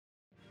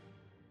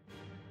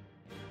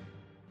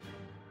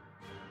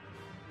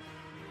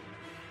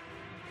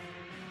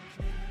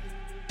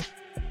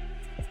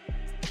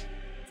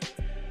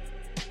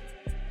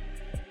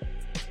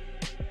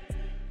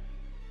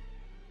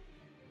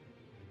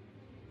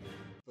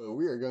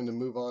We are going to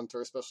move on to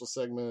our special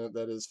segment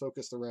that is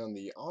focused around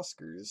the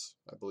Oscars,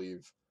 I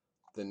believe,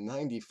 the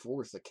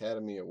 94th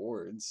Academy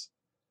Awards.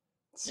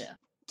 It's Yeah.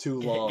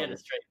 too Get long. it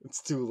straight.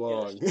 It's too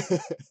long.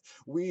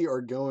 We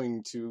are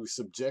going to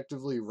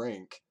subjectively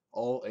rank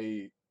all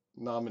 8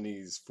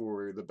 nominees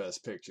for the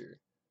Best Picture.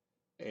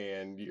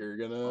 And you're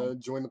going to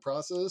join the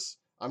process.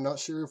 I'm not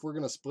sure if we're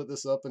going to split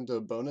this up into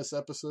a bonus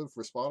episode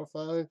for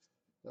Spotify,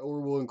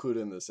 or we'll include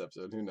it in this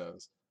episode. Who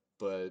knows?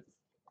 But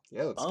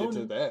yeah, let's get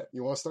to that.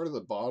 You want to start at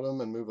the bottom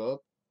and move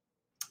up?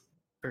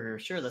 For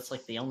sure, that's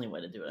like the only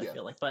way to do it, I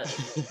feel like. But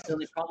the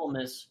only problem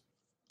is,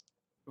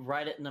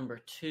 right at number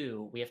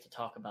 2, we have to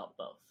talk about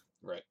both.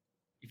 Right.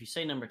 If you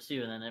say number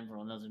 2 and then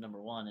everyone knows who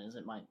number 1 is,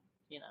 it might,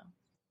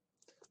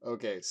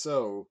 Okay,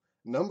 so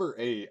number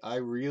 8, I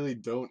really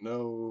don't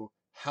know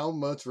how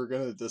much we're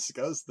going to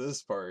discuss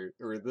this part,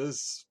 or this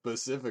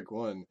specific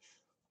one.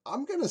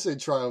 I'm going to say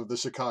Trial of the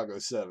Chicago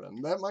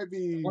 7. That might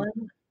be...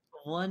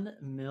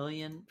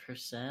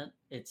 1,000,000%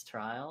 it's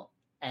Trial,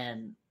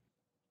 and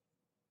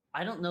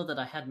I don't know that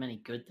I had many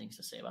good things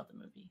to say about the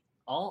movie.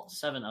 All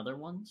 7 other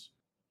ones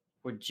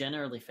were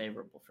generally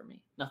favorable for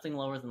me. Nothing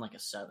lower than like a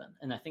 7.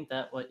 And I think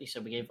that what you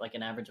said, we gave like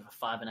an average of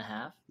a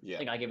 5.5. Yeah, I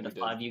think I gave it a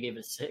 5, you gave it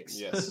a 6.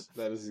 Yes,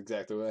 that is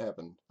exactly what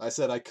happened. I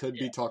said I could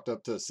be talked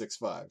up to a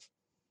 6.5.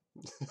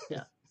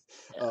 Yeah.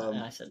 And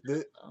I said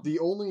the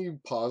only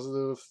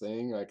positive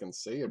thing I can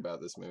say about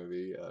this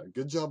movie,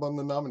 good job on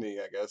the nominee,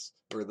 I guess,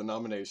 or the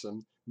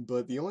nomination,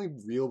 but the only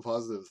real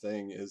positive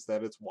thing is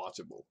that it's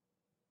watchable.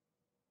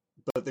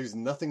 But there's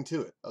nothing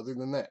to it other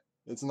than that.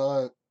 It's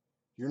not,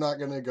 you're not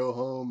going to go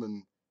home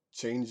and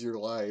change your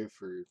life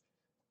or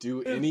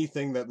do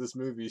anything that this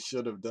movie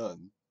should have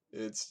done.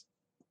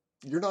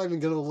 You're not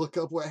even going to look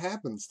up what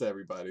happens to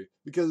everybody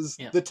because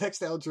the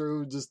text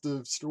outro just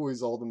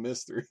destroys all the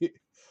mystery.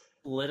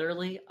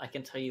 Literally, I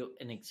can tell you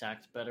an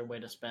exact better way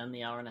to spend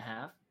the hour and a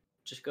half.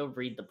 Just go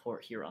read the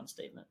Port Huron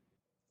statement.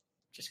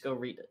 Just go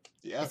read it.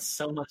 Yeah. It's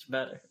so much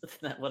better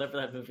than whatever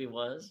that movie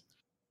was.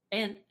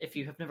 And if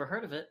you have never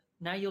heard of it,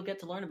 now you'll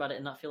get to learn about it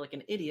and not feel like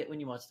an idiot when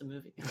you watch the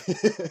movie.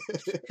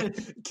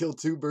 Kill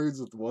 2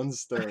 birds with 1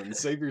 stone.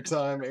 Save your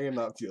time and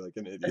not feel like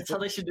an idiot. That's how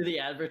they should do the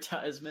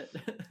advertisement.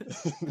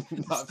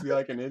 Not feel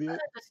like an idiot?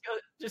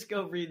 Just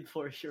go read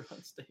Port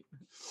Huron statement.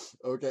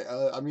 Okay,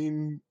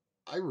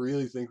 I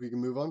really think we can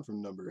move on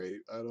from number 8.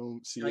 I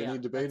don't see any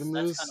debate in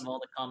this. That's kind of all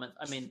the comments.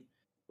 I mean,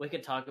 we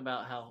could talk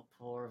about how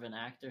poor of an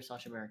actor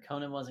Sacha Baron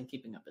Cohen was in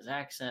keeping up his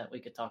accent.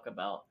 We could talk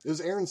about... It was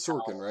Aaron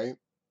Sorkin, right?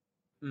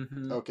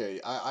 Mm-hmm. Okay,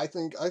 I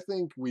think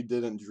we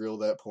didn't drill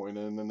that point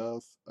in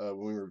enough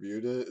when we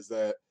reviewed it, is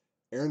that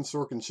Aaron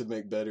Sorkin should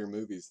make better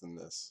movies than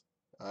this.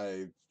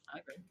 I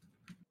agree.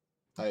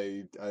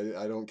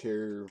 I don't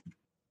care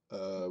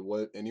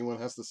what anyone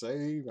has to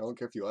say. I don't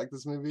care if you like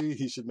this movie.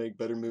 He should make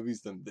better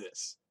movies than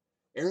this.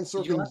 Aaron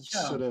Sorkin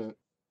shouldn't...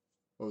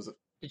 What was it?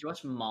 Did you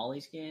watch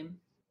Molly's Game?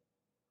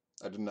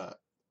 I did not.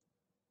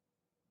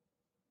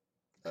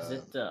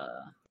 It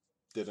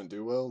didn't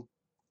do well?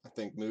 I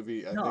think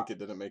it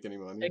didn't make any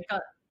money.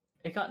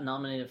 It got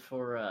nominated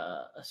for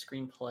a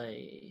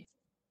screenplay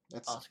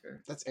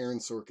Oscar. That's Aaron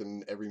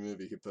Sorkin every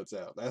movie he puts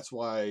out. That's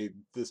why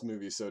this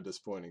movie is so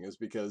disappointing, is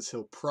because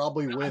he'll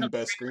probably win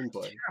Best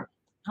Screenplay.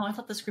 No, I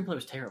thought the screenplay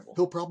was terrible.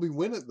 He'll probably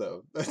win it,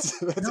 though.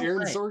 That's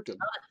Aaron Sorkin.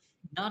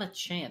 Not a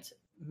chance.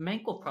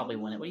 Mank will probably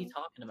win it. What are you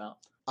talking about?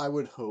 I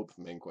would hope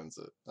Mank wins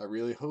it. I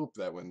really hope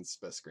that wins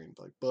Best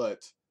Screenplay, but...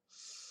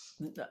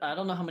 I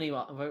don't know how many.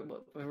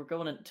 We're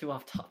going too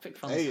off topic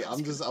from. Hey,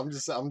 I'm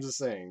just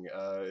saying.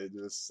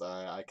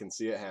 I can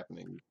see it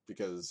happening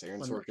because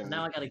Aaron Sorkin.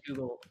 Now I got to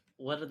Google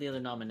what are the other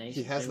nominations.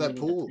 He has that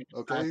pool.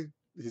 Okay,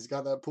 he's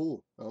got that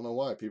pool. I don't know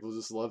why people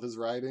just love his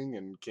writing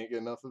and can't get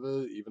enough of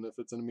it, even if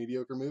it's in a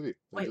mediocre movie.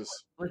 Wait,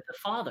 with the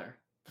father.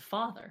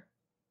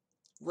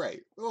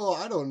 Right. Well,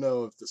 I don't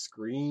know if the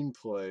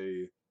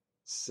screenplay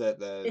set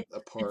that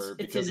apart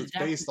because it's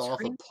based off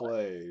a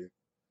play.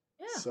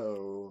 Yeah.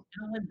 So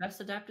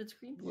best adapted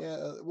screenplay.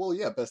 Yeah. Well,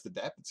 yeah, best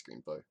adapted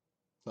screenplay,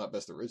 not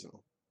best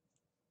original.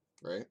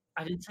 Right?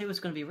 I didn't say it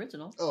was going to be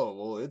original. Oh,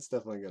 well, it's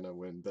definitely going to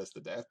win best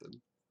adapted.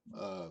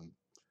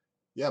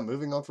 Yeah,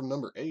 moving on from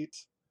number 8.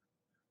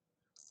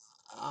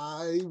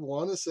 I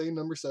want to say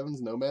number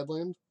 7's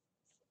Nomadland.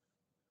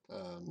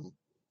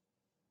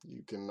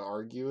 You can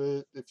argue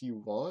it if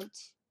you want.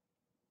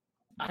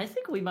 I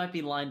think we might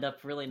be lined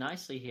up really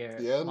nicely here.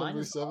 Yeah, mine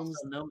number 7's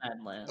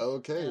Nomadland.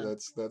 Okay, yeah.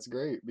 That's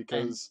great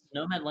because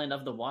and Nomadland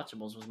of the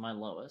watchables was my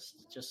lowest.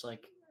 Just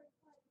like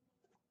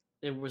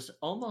there was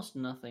almost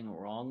nothing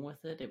wrong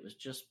with it. It was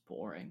just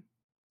boring.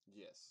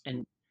 Yes.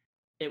 And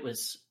it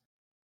was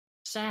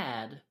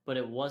sad, but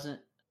it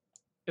wasn't.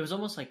 It was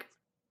almost like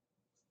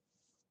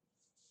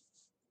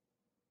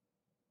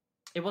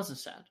it wasn't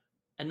sad.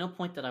 At no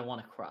point did I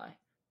want to cry.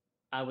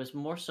 I was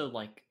more so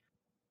like.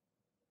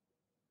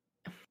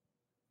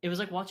 It was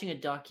like watching a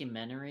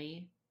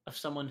documentary of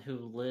someone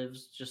who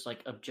lives just like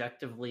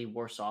objectively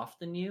worse off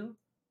than you,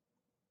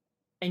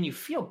 and you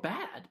feel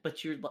bad,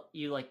 but you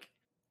like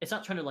it's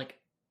not trying to like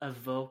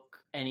evoke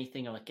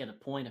anything or like get a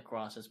point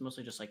across. It's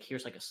mostly just like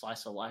here's like a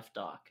slice of life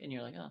doc, and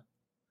you're like, oh,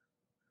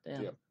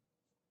 damn. Yeah.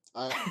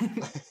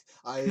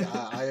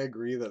 I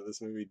agree that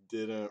this movie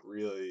didn't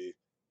really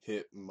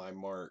hit my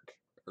mark,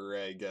 or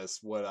I guess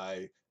what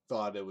I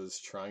thought it was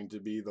trying to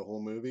be the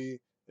whole movie.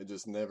 It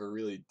just never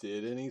really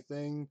did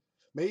anything.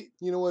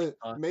 You know what?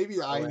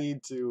 Maybe I Right.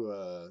 need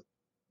to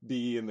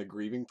be in the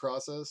grieving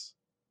process,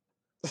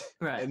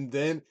 Right. and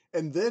then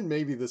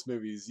maybe this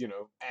movie's,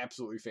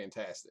 absolutely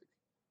fantastic.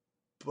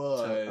 So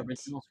But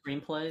original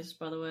screenplays,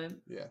 by the way,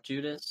 yeah,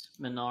 Judas,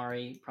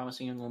 Minari,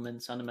 Promising Young Woman,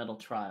 Sound of Metal,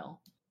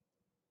 Trial.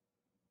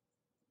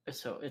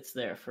 So it's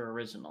there for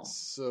original.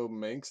 so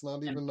Manx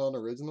not And even on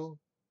original.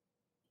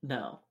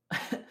 no.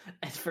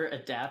 As for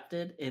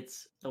adapted,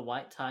 it's The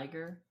White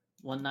Tiger,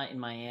 One Night in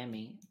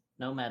Miami,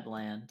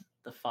 Nomadland,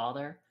 The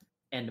Father,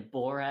 and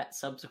Borat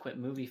subsequent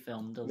movie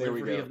film There we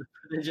Delivery go. of the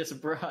Prodigious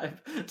Bribe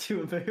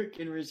to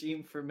American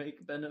Regime for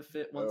Make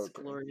Benefit Once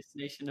Okay. Glorious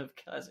Nation of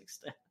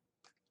Kazakhstan.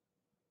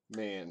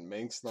 Man,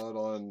 Manx not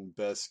on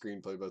best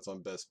screenplay, but it's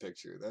on best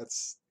picture.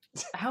 That's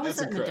How is that's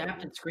that an incredible.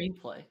 adapted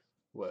screenplay?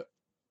 What?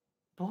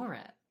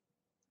 Borat.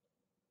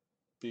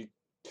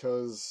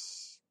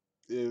 Because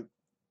it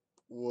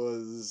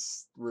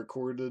was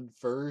recorded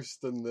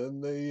first and then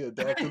they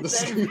adapted the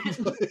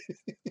screenplay.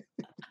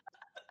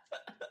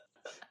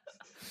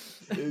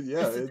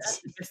 Yeah,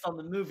 it's based on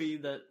the movie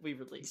that we it's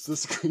released. the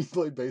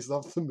screenplay based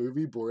off the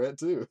movie Borat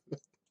 2.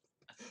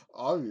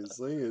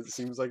 Obviously, it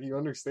seems like you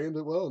understand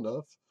it well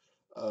enough.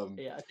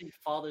 Yeah, I think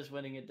Father's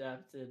winning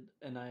adapted,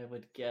 and I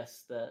would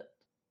guess that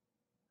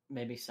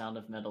maybe Sound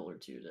of Metal or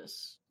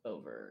Judas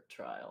over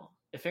Trial.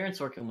 If Aaron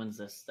Sorkin wins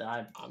this, then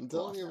I'm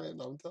telling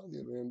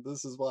you, man.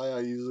 This is why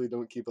I usually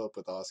don't keep up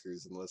with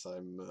Oscars unless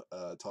I'm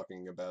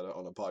talking about it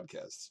on a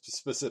podcast,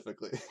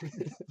 specifically.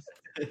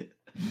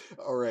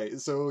 All right,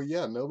 so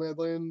yeah,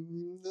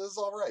 Nomadland is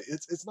all right.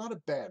 It's not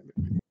a bad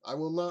movie. I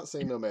will not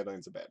say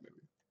Nomadland's a bad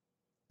movie.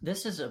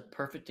 This is a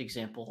perfect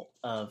example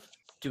of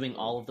doing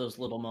all of those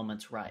little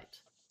moments right.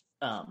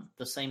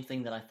 The same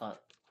thing that I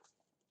thought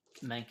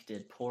Mank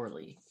did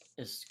poorly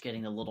is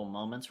getting the little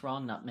moments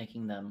wrong, not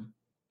making them.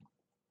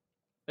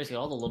 Basically,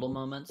 all the little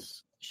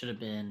moments should have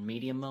been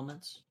medium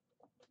moments,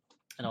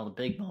 and all the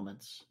big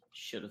moments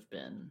should have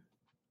been.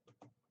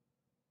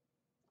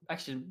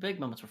 Actually, big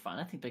moments were fine.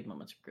 I think big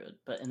moments are good,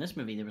 but in this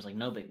movie, there was like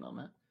no big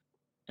moment,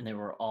 and they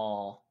were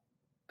all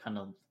kind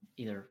of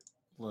either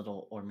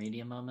little or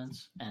medium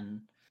moments,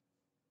 and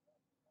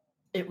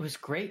it was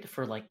great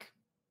for like,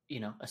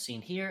 a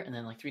scene here, and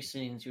then like 3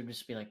 scenes, you would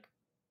just be like,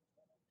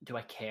 do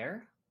I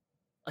care?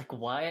 Like,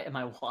 why am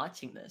I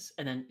watching this?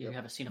 And then you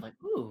have a scene of like,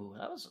 ooh,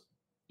 that was,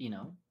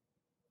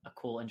 a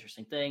cool,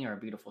 interesting thing or a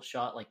beautiful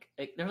shot. Like,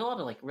 there's a lot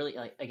of like really,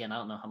 like, again, I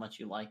don't know how much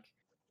you like,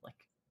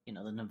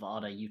 the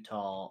Nevada,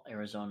 Utah,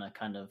 Arizona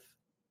kind of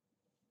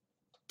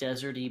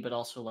deserty, but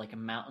also like a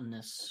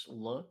mountainous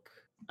look.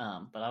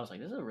 But I was like,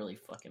 this is a really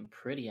fucking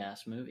pretty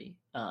ass movie.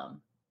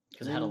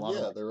 Because it had a lot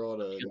of they're all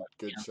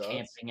good shots,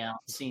 camping out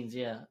scenes,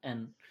 yeah.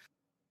 And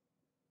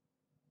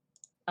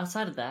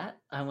outside of that,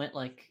 I went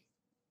like,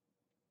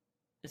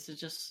 this is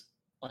just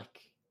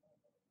like,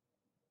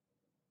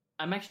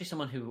 I'm actually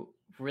someone who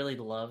really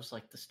loves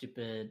like the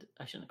stupid.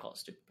 I shouldn't call it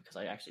stupid because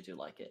I actually do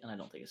like it, and I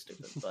don't think it's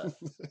stupid. But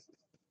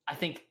I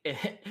think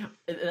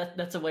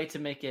that's a way to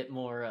make it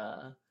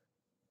more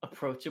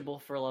approachable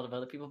for a lot of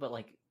other people. But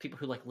like people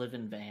who like live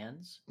in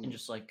vans and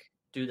just like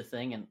do the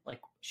thing, and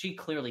like she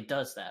clearly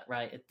does that,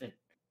 right?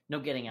 No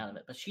getting out of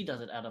it, but she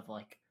does it out of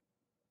like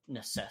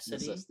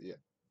necessity. Yeah.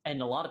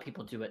 And a lot of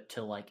people do it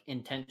to like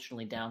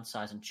intentionally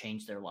downsize and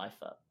change their life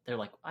up. They're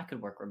like, I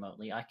could work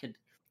remotely. I could,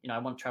 I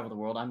want to travel the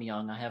world. I'm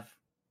young. I have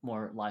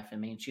more life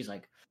in me. And she's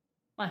like,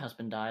 my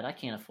husband died. I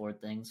can't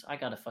afford things. I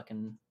got to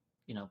fucking,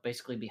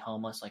 basically be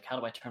homeless. Like, how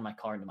do I turn my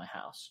car into my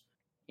house?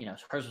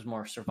 Hers was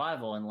more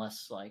survival and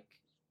less like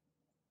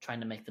trying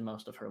to make the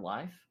most of her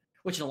life,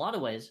 which in a lot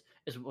of ways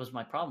was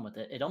my problem with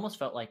it. It almost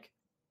felt like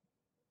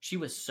she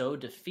was so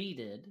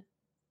defeated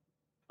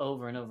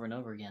over and over and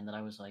over again that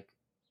I was like,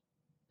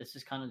 this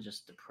is kind of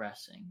just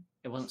depressing.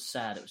 It wasn't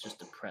sad. It was just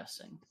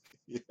depressing.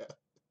 Yeah.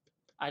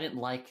 I didn't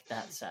like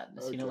that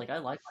sadness. Okay. Like I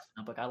like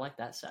my notebook. I like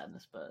that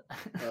sadness, but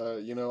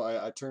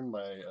I turned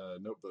my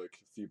notebook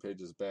a few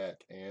pages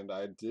back, and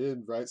I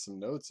did write some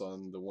notes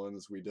on the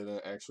ones we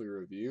didn't actually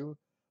review.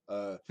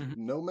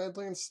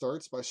 Nomadland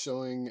starts by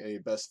showing a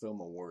Best Film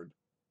award.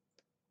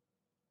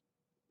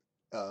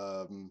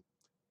 At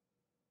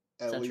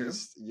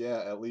least, true?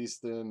 Yeah, at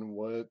least in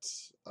what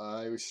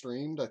I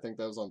streamed. I think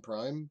that was on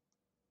Prime.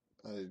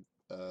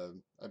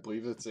 I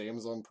believe it's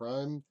Amazon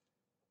Prime.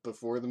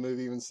 Before the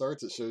movie even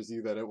starts, it shows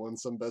you that it won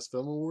some Best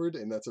Film award,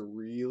 and that's a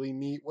really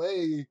neat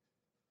way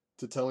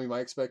to tell me my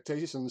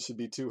expectations should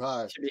be too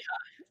high. Should be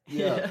high.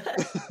 Yeah.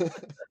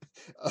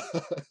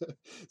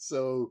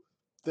 So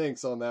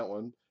thanks on that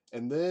one.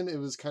 And then it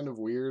was kind of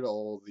weird,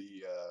 all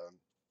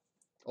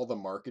the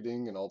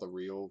marketing and all the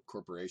real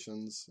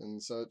corporations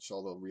and such,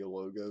 all the real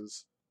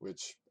logos,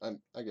 which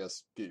I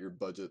guess get your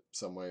budget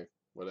some way,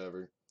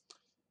 whatever.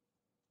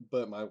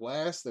 But my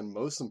last and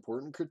most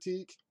important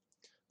critique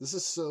This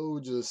is so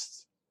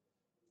just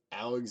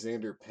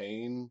Alexander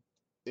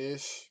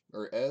Payne-ish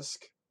or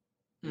esque.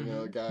 You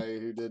know, a Mm-hmm. guy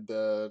who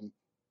did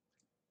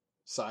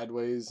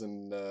Sideways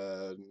and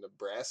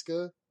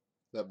Nebraska,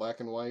 that black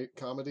and white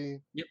comedy.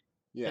 Yep.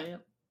 Yeah. Yeah,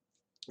 Yep.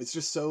 it's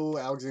just so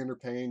Alexander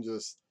Payne.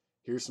 Just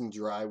here's some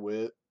dry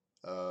wit.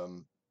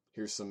 Um,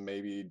 here's some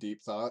maybe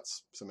deep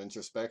thoughts, some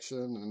introspection,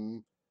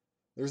 and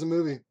there's a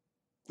movie.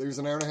 There's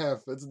an hour and a half.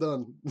 It's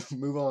done.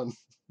 Move on.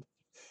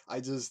 I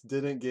just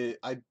didn't get.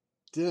 I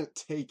didn't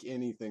take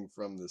anything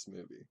from this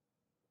movie.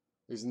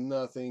 There's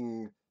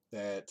nothing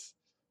that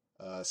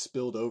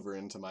spilled over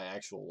into my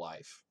actual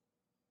life.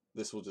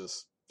 This will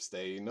just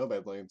stay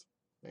Nomadland,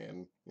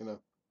 and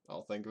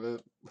I'll think of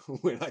it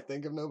when I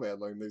think of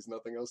Nomadland. There's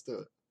nothing else to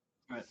it.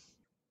 Right.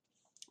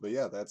 But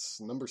yeah,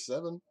 that's number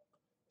 7.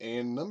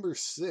 And number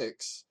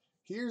 6,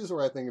 here's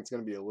where I think it's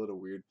going to be a little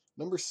weird.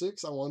 Number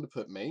 6, I wanted to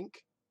put Mank.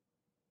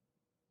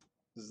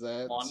 Is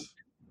that? One.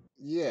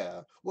 Yeah.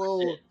 Did.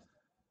 Well,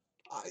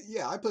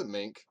 yeah, I put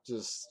Mank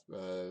just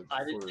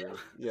I did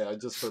too.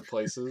 just for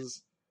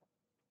places.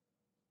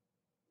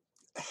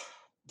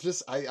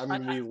 Just I I,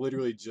 mean, we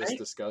literally just Mank,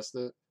 discussed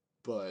it,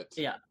 but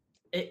yeah.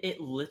 It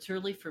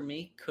literally for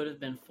me could have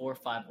been 4,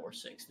 5, or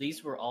 6.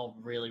 These were all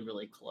really,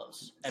 really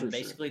close, and for sure.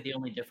 basically the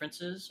only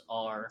differences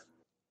are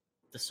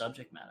the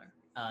subject matter,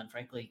 and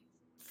frankly,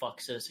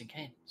 fuck Citizen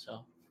Kane.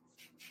 So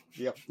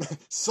Yep.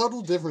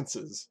 Subtle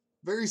differences.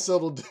 Very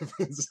subtle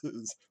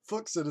differences.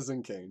 Fuck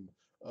Citizen Kane.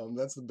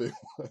 That's the big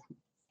one.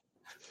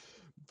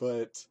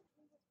 But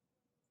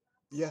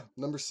yeah,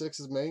 number 6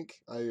 is Mank.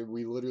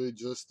 We literally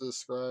just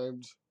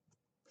described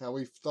how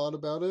we thought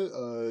about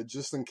it.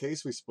 Just in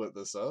case we split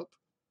this up,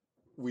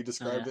 we oh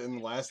described yeah, it in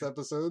the last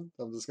episode.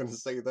 I'm just gonna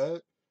say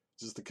that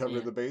just to cover yeah.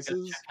 the Go check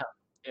bases. out.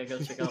 Yeah, go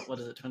check out. What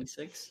is it?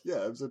 26. Yeah,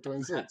 episode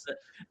 26.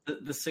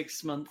 The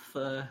 6 month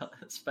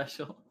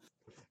special.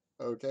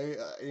 Okay,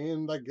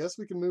 and I guess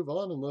we can move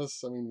on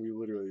unless, I mean, we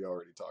literally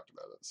already talked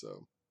about it,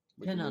 so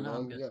we Yeah, can no, move no, I'm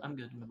on. good. Yeah. I'm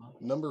good to move on.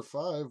 Number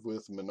 5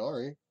 with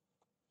Minari.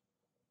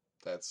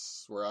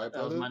 That's where I That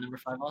put was it. my number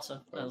 5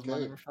 also. That was my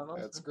Okay, number 5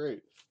 that's also.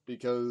 great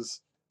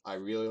because I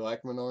really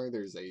like Minari.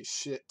 There's a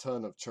shit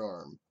ton of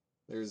charm.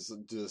 There's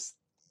just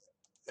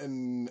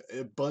an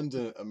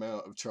abundant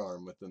amount of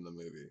charm within the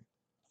movie.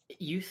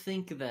 You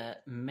think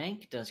that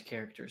Mank does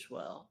characters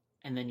well,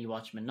 and then you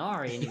watch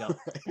Minari and you go,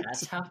 Right?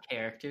 "That's how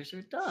characters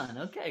are done."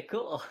 Okay,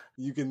 cool.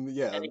 You can,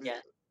 yeah, And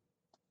again,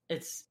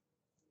 it's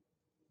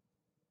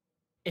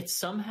it's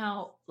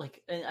somehow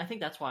like, and I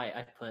think that's why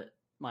I put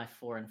my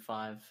 4 and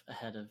 5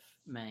 ahead of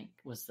Mank,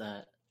 was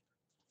that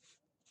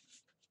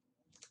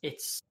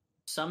it's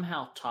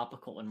somehow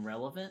topical and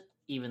relevant,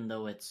 even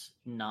though it's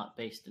not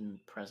based in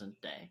present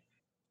day.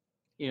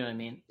 You know what I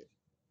mean?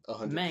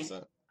 Mank,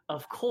 100%.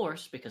 of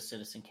course, because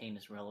Citizen Kane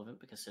is relevant,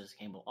 because Citizen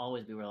Kane will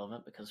always be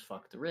relevant, because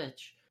fuck the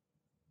rich.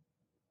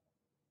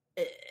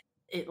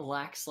 It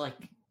lacks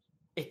like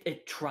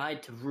it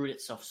tried to root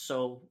itself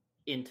so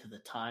into the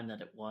time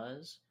that it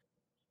was,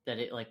 that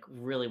it like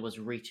really was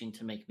reaching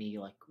to make me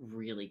like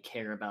really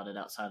care about it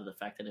outside of the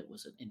fact that it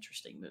was an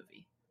interesting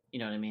movie. You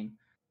know what I mean?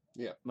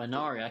 Yeah.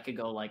 Minari, I could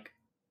go like,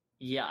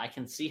 yeah, I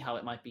can see how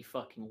it might be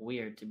fucking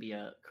weird to be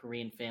a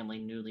Korean family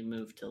newly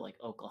moved to like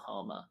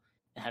Oklahoma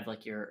and have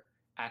like your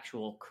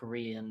actual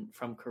Korean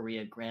from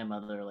Korea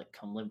grandmother like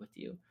come live with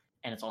you,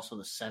 and it's also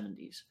the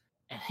 70s,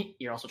 and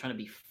you're also trying to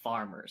be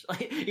farmers.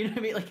 Like, you know what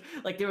I mean?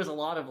 Like there was a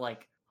lot of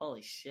like,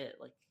 holy shit,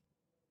 like,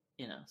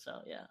 you know. So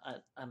yeah,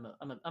 I'm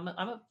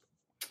a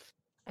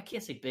I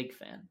can't say big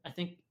fan. I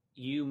think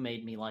you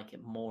made me like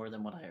it more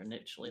than what I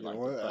initially You know liked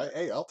it, what? but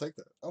Hey, I'll take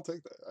that. I'll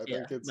take that. I yeah,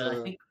 think it's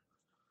but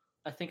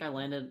I think I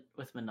landed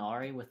with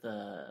Minari with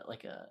a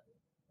like a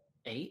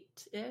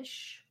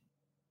 8-ish.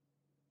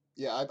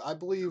 yeah, I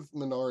believe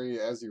Minari,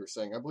 as you were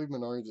saying, I believe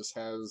Minari just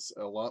has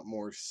a lot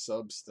more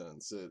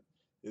substance.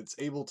 It's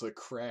able to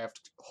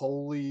craft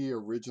wholly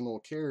original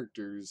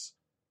characters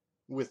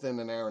within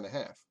an hour and a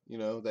half,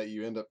 that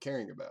you end up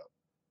caring about.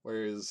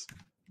 Whereas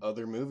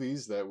other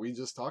movies that we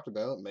just talked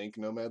about, Mank,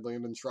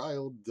 Nomadland, and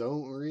Trial,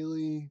 don't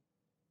really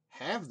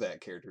have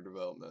that character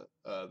development.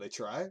 They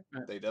try,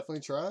 Right. they definitely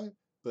try,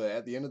 but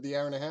at the end of the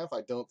hour and a half,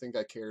 I don't think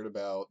I cared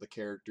about the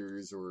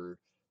characters or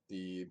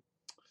the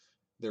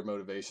their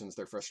motivations,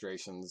 their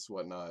frustrations,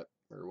 whatnot,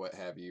 or what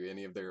have you,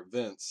 any of their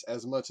events,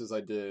 as much as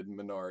I did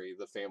Minari,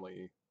 the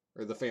family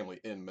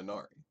in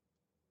Minari.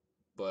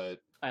 But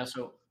I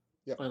also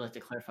yeah, would like to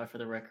clarify for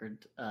the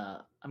record.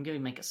 I'm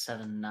giving Mank a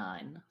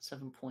 7.9,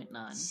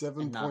 7.9,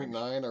 seven and not point an 8.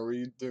 nine. Are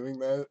we doing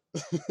that?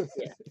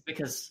 Yeah,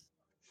 because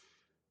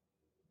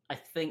I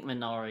think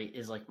Minari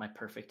is like my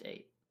perfect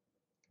 8.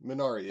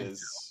 Minari And so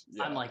is,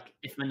 I'm yeah. like,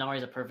 if Minari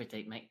is a perfect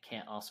 8, Mank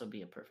can't also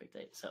be a perfect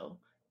 8. So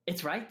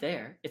it's right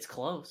there. It's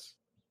close.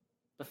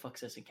 But fuck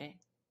Citizen Kane.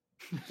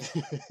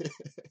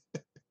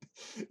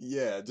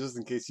 Yeah, just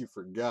in case you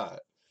forgot.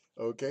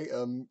 Okay,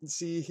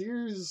 see,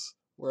 here's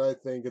where I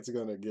think it's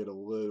gonna get a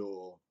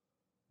little.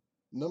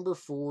 Number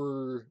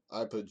 4,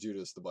 I put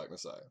Judas the Black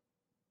Messiah.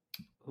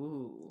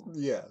 Ooh.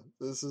 Yeah,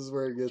 this is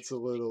where it gets a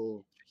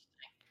little.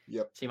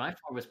 Yep. See, my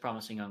 4 was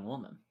Promising Young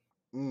Woman.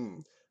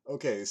 Mm.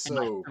 Okay, And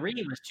my so 3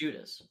 was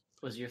Judas.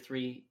 Was your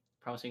 3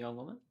 Promising Young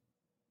Woman?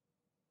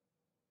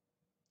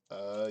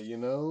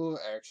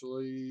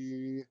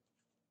 actually,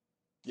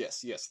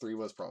 yes, 3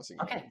 was Promising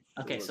Young Okay. Woman.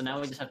 3 Okay. was So now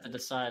we just Promising have Young to Woman.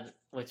 decide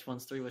which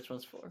one's 3, which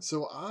one's 4.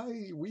 So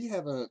we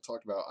haven't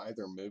talked about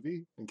either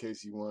movie. In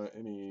case you want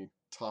any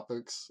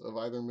topics of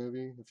either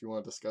movie, if you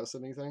want to discuss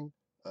anything,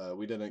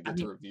 we didn't I get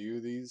to mean,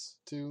 review these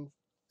two.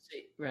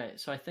 see, right.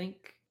 So I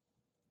think,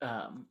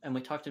 and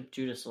we talked to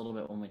Judas a little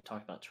bit when we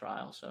talked about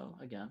Trial. So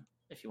again,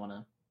 if you want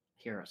to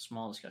hear a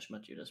small discussion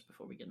about Judas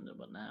before we get into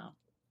it now,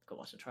 go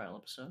watch the Trial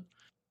episode,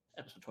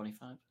 episode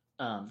 25.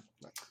 Nice.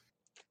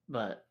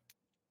 But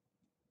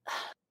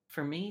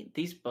for me,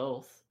 these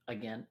both,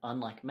 again,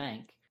 unlike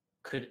Mank,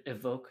 could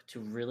evoke to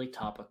really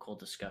topical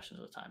discussions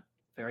of the time.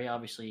 Very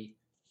obviously,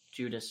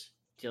 Judas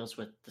deals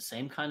with the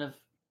same kind of.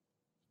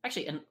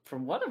 Actually, and for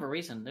whatever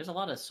reason, there's a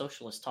lot of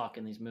socialist talk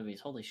in these movies.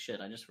 Holy shit,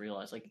 I just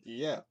realized. Like,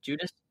 Yeah,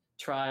 Judas,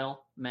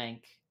 Trial,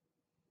 Mank,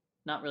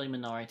 not really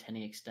Minari to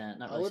any extent,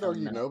 not I really would Sound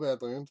of argue Metal,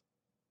 Nomadland.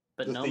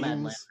 but The Nomadland.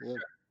 themes, yeah.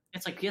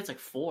 It's like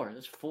 4.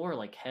 There's 4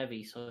 like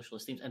heavy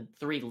socialist themes, and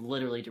 3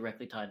 literally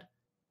directly tied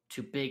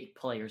to big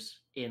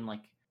players in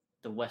like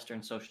the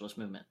Western socialist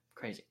movement.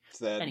 Crazy. It's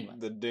that Anyway,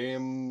 the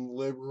damn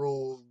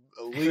liberal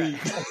right.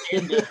 elite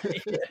Agenda.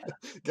 Yeah.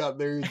 got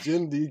their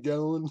agenda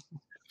going.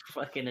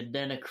 Fucking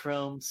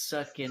adrenochrome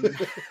sucking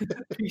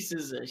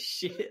pieces of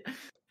shit.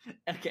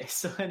 Okay,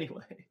 so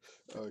anyway,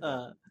 Okay,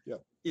 yeah.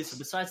 yeah, so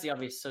besides the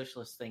obvious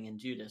socialist thing in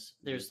Judas,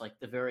 there's like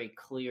the very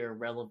clear,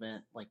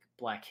 relevant, like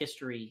Black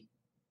history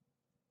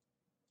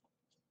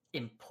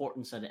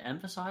importance that it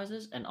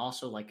emphasizes, and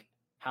also like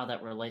how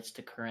that relates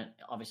to current,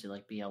 obviously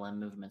like BLM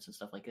movements and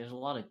stuff. Like, there's a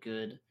lot of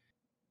good,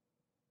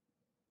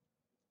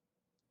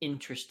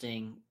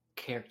 interesting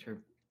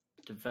character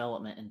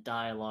development and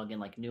dialogue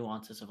and like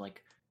nuances of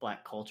like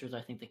Black cultures.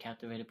 I think they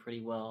captivated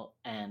pretty well.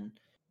 And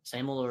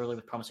same a little earlier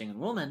with Promising Young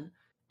Woman.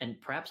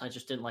 And perhaps I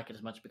just didn't like it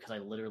as much because I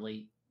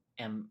literally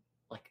am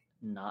like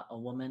not a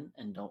woman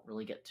and don't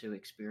really get to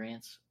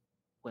experience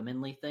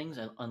womanly things,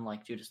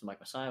 unlike Judas and Black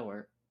Messiah,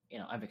 where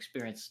I've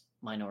experienced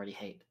minority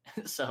hate.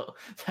 So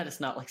that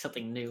is not like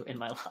something new in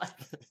my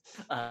life.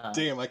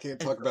 Damn, I can't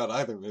talk about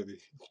either movie.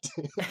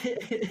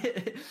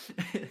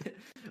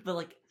 But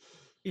like,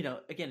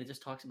 again, it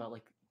just talks about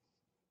like,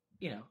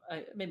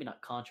 maybe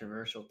not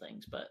controversial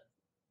things, but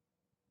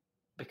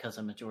because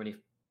a majority of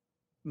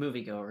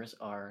moviegoers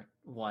are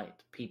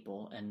white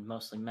people and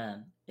mostly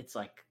men, it's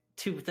like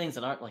two things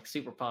that aren't like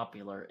super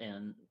popular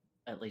in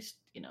at least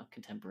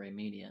contemporary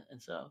media.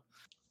 And so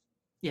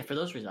yeah, for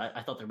those reasons,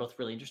 I thought they're both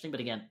really interesting. But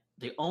again,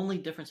 the only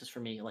differences for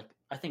me, like,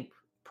 I think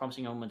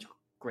Promising Young Woman's a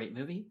great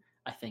movie.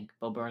 I think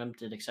Bo Burnham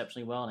did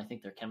exceptionally well, and I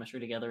think their chemistry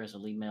together as a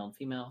lead male and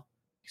female,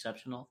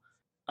 exceptional.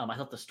 I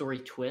thought the story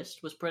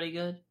twist was pretty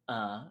good.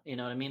 You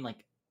know what I mean?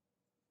 Like,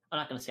 I'm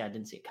not going to say I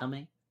didn't see it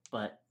coming,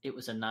 but it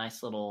was a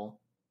nice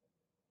little.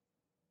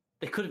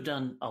 They could have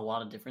done a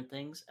lot of different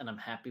things, and I'm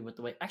happy with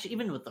the way. Actually,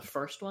 even with the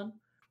first one,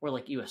 where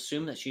like you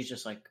assume that she's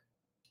just like,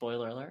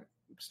 spoiler alert.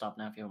 Stop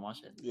now if you haven't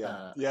watched it.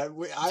 Yeah.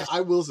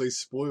 I will say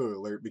spoiler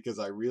alert because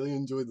I really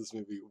enjoyed this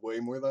movie way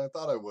more than I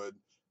thought I would.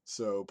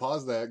 So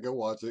pause that, go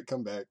watch it,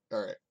 come back.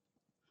 All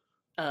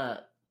right.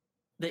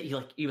 That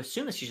you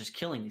assume that she's just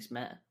killing these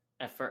men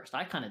at first.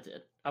 I kind of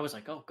did. I was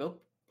like, oh, go.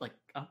 Like,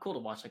 I'm cool to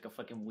watch like a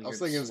fucking weird. I was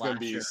thinking it was going to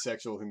be slasher.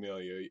 sexual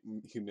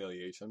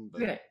humiliation.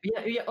 But...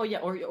 Yeah. Oh,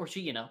 yeah. Or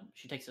she,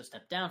 she takes a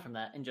step down from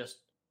that and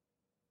just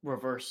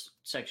reverse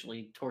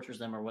sexually tortures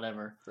them or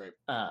whatever. Right.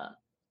 But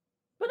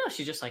no,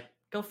 she's just like,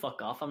 go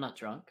fuck off. I'm not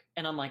drunk.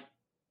 And I'm like,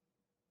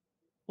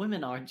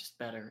 women are just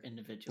better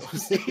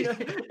individuals.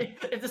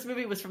 If this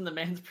movie was from the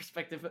man's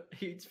perspective,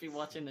 he'd just be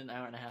watching an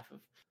hour and a half of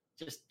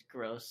just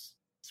gross,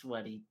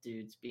 sweaty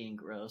dudes being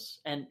gross.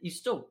 And you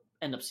still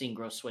end up seeing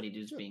gross, sweaty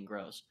dudes being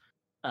gross.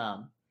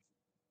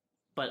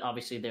 But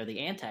obviously they're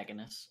the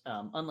antagonists,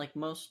 unlike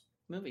most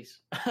movies.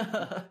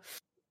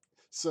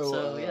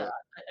 So yeah,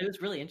 it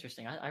was really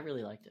interesting. I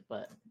really liked it.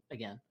 But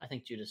again, I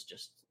think Judas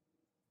just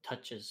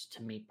touches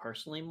to me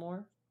personally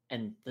more.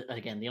 And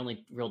again, the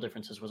only real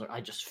differences was I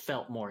just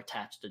felt more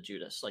attached to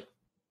Judas. Like,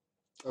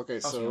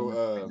 okay,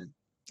 so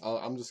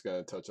I'm just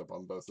gonna touch up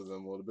on both of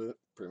them a little bit.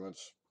 Pretty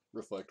much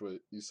reflect what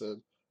you said.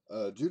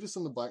 Judas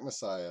and the Black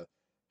Messiah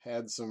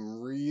had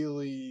some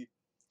really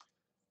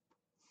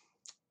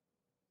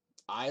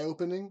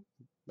eye-opening,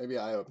 maybe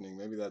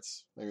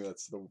that's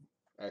the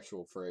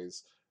actual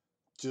phrase.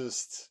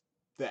 Just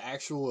the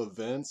actual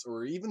events,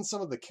 or even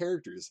some of the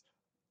characters.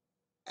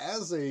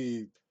 As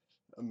a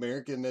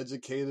American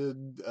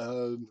educated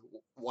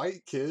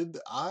white kid,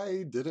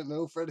 I didn't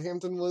know Fred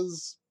Hampton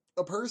was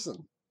a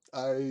person.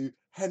 I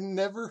had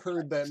never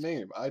heard that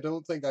name. I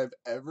don't think I've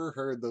ever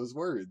heard those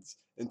words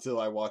until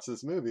I watched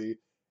this movie.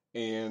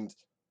 And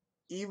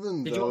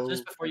even did you watch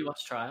this before you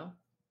watched Trial?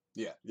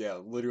 Yeah,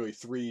 literally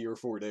 3 or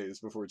 4 days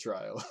before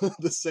Trial.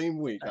 The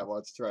same week I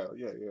watched Trial.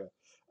 Yeah.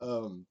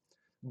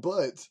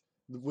 But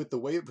with the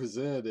way it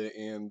presented it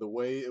and the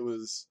way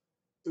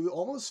it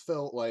almost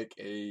felt like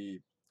a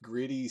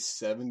gritty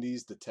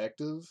 70s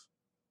detective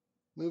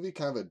movie,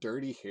 kind of a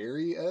Dirty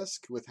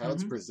Harry-esque with how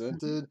it's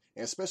presented,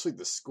 and especially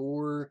the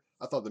score.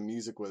 I thought the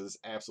music was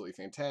absolutely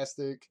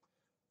fantastic.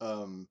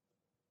 Um,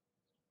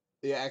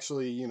 it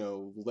actually,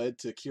 led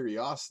to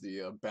curiosity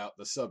about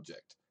the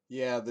subject.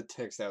 Yeah, the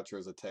text outro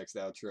is a text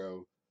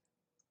outro.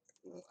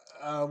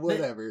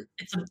 Whatever.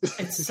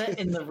 It's set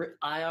in the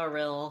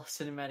IRL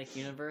cinematic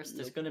universe.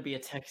 There's going to be a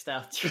text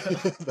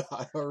outro. The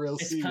IRL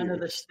It's kind of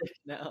the shtick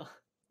now.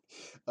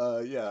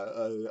 Yeah,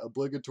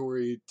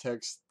 obligatory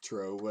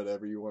textro,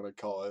 whatever you want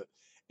to call it.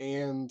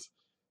 And,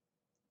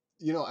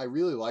 I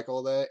really like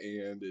all that,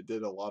 and it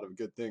did a lot of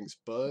good things,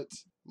 but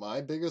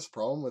my biggest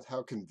problem with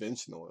how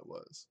conventional it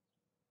was.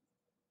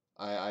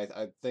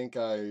 I think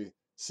I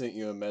sent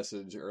you a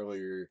message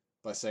earlier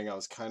by saying I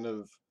was kind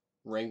of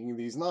ranking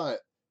these not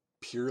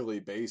purely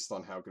based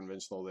on how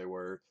conventional they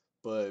were,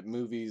 but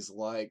movies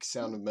like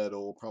Sound of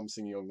Metal,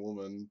 Promising Young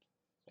Woman,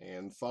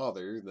 and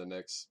Father, the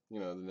next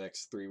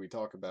three we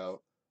talk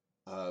about,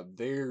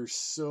 they're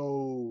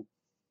so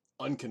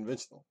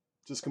unconventional,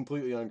 just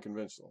completely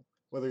unconventional.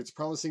 Whether it's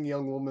Promising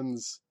Young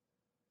Woman's,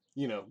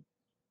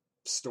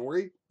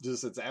 story,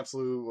 just it's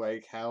absolute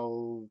like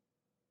how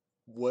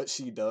what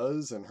she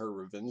does and her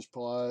revenge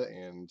plot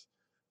and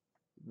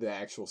the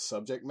actual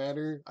subject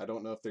matter. I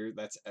don't know if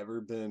that's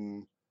ever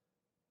been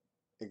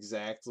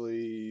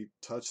exactly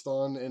touched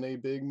on in a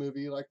big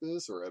movie like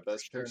this or a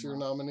Best Picture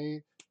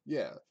nominee.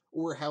 Yeah.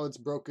 Or how it's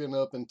broken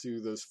up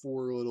into those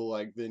four little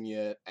like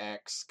vignette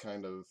acts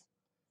kind of.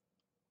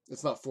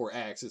 It's not four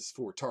acts, it's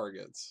four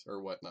targets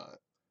or whatnot.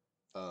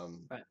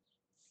 Right.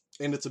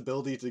 And its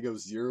ability to go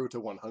 0 to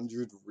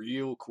 100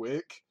 real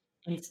quick.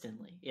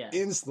 Instantly, yeah.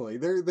 Instantly.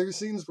 There's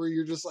scenes where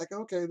you're just like,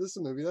 okay, this is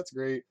a movie, that's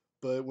great.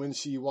 But when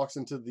she walks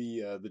into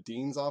the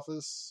dean's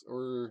office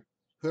or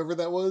whoever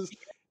that was,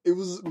 it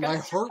was my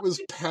heart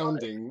was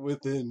pounding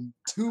within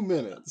 2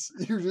 minutes.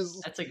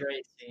 That's a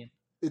great scene.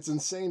 It's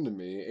insane to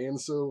me, and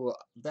so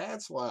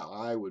that's why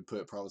I would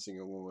put Promising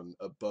Young Woman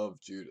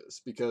above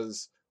Judas,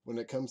 because when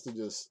it comes to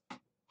just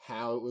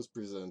how it was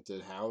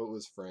presented, how it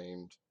was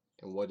framed,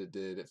 and what it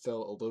did, it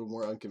felt a little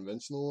more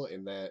unconventional,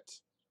 and that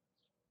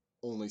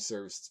only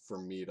serves for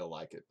me to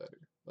like it better.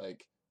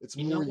 Like, it's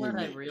more unique. You know what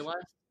I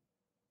realized?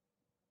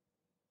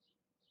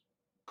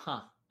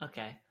 Huh,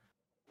 okay.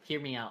 Hear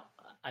me out.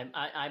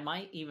 I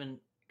might even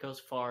go as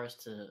far as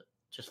to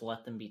just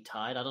let them be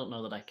tied. I don't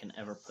know that I can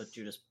ever put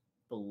Judas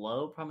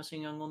below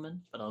Promising Young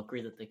Woman, but I'll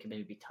agree that they can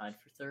maybe be tied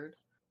for third.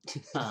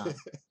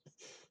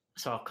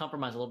 So I'll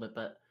compromise a little bit,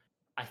 but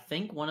I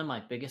think one of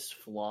my biggest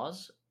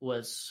flaws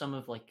was some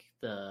of like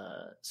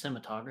the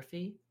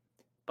cinematography,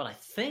 but I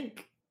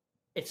think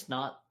it's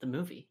not the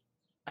movie.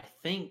 I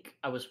think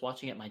I was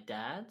watching at my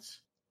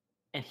dad's,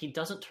 and he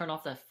doesn't turn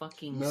off that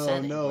fucking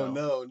setting, bro.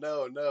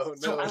 No.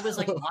 So I was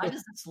like, why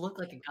does this look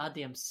like a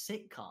goddamn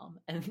sitcom?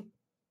 And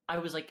I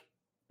was like,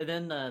 and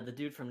then the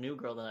dude from New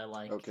Girl that I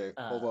like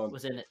hold on.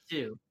 was in it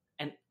too.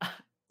 And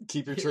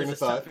keep your train of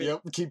thought.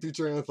 Yep, keep your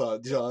train of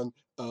thought, John.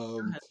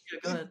 Go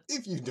ahead.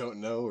 If you don't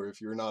know or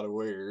if you're not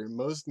aware,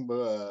 most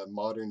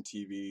modern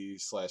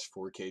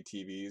TV/4K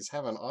TVs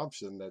have an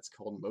option that's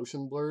called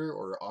motion blur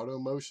or auto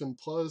motion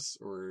plus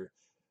or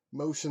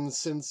motion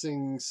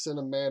sensing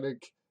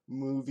cinematic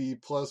movie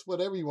plus,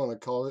 whatever you want to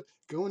call it.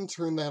 Go and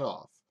turn that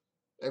off.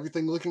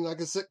 Everything looking like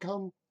a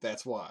sitcom,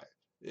 that's why.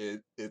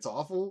 It's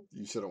awful.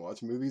 You shouldn't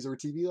watch movies or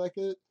TV like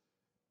it.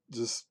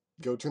 Just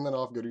go turn that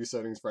off. Go to your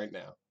settings right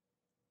now.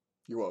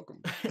 You're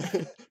welcome.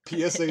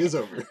 PSA is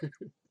over.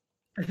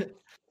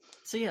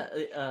 So yeah,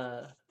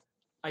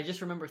 I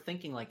just remember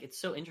thinking like it's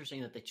so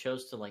interesting that they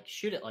chose to like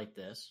shoot it like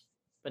this,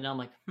 but now I'm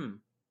like,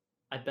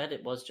 I bet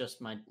it was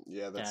just my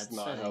that's dad's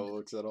not setting. how it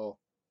looks at all.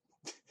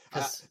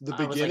 The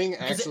beginning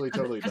like, actually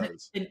totally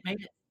does. It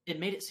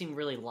made it seem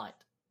really light,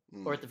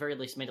 or at the very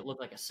least made it look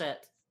like a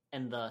set,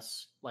 and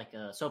thus like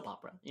a soap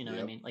opera. You know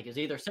what I mean? Like it's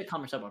either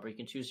sitcom or soap opera. You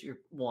can choose your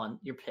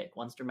pick.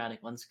 One's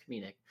dramatic, one's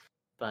comedic,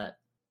 but.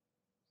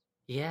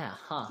 Yeah,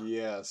 huh?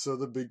 Yeah. So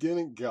the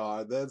beginning,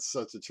 God, that's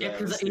such a travesty. Yeah,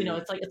 because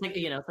it's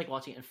like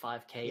watching it in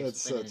 5K or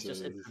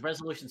something. The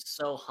resolution's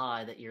so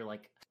high that you're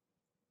like.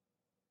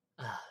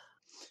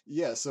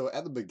 Yeah. So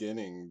at the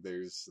beginning,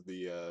 there's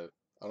the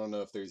I don't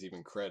know if there's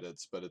even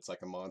credits, but it's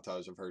like a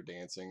montage of her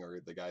dancing or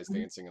the guys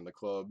dancing in the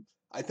club.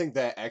 I think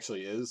that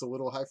actually is a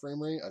little high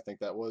frame rate. I think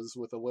that was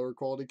with a lower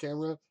quality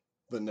camera,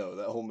 but no,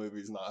 that whole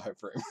movie's not high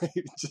frame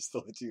rate. Just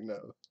to let you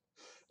know.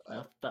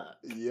 Well, fuck.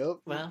 Yep.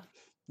 Well.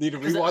 Need to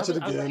rewatch it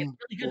again.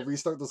 We'll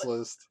restart this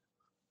list.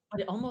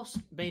 But it almost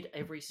made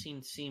every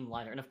scene seem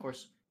lighter. And of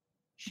course,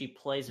 she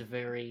plays a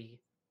very,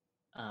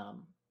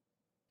 I'm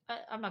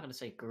not going to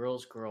say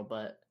girl's girl,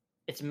 but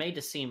it's made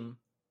to seem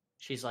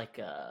she's like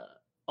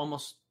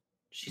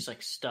she's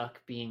like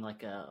stuck being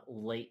like a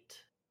late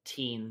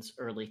teens,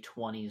 early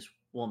 20s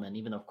woman,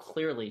 even though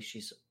clearly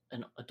she's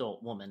an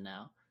adult woman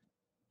now.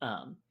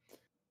 And,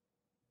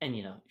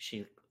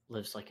 she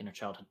lives like in her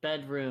childhood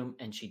bedroom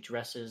and she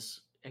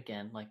dresses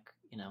again like,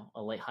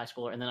 a late high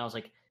schooler. And then I was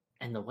like,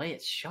 and the way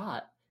it's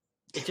shot,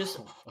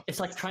 it's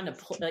like trying to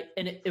pull, like,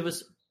 and it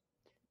was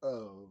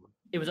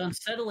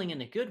unsettling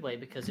in a good way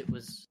because it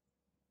was,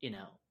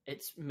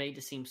 it's made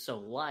to seem so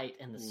light,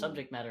 and the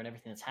subject matter and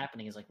everything that's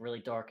happening is like really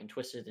dark and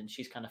twisted, and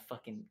she's kind of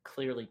fucking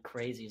clearly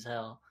crazy as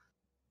hell.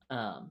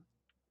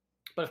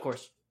 But of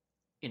course,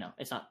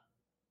 it's not.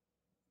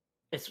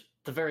 It's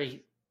the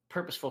very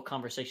purposeful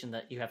conversation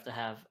that you have to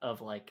have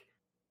of like,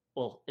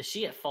 well, is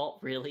she at fault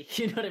really?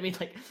 You know what I mean?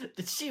 Like,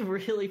 did she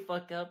really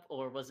fuck up,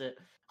 or was it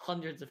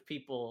hundreds of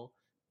people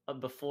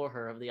before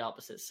her of the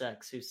opposite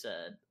sex who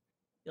said,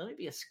 "Let me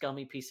be a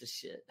scummy piece of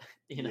shit"?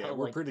 Yeah,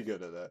 we're pretty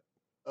good at that.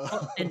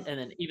 and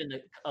then even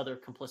the other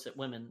complicit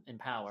women in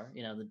power,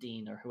 the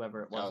dean or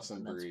whoever it was,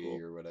 Alison Brie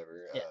or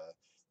whatever. Yeah.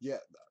 Yeah.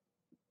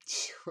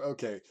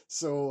 Okay,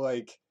 so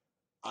like,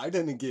 I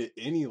didn't get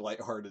any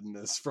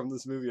lightheartedness from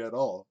this movie at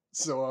all.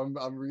 So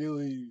I'm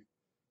really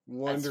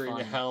wondering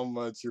how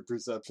much your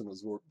perception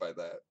was warped by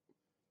that.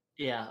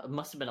 Yeah, it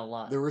must have been a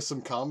lot. There were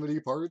some comedy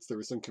parts, there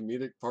were some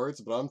comedic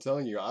parts, but I'm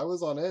telling you, I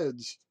was on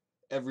edge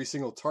every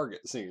single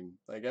Target scene.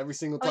 Like every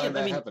single time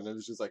happened, it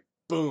was just like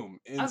boom,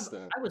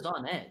 instant. I was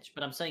on edge,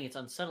 but I'm saying it's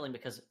unsettling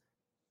because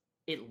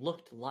it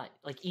looked light.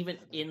 Like even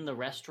in the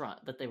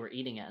restaurant that they were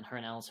eating at, and her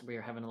and Alison Brie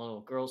are having a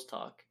little girls'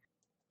 talk,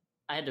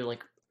 I had to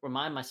like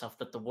remind myself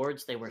that the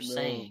words they were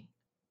saying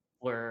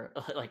were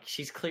like,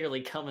 she's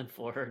clearly coming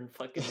for her and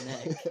fucking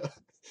neck.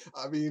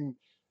 I mean,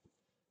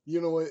 you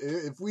know what?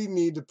 If we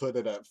need to put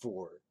it at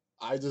 4,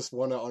 I just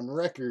want it on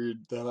record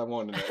that I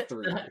want it at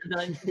 3.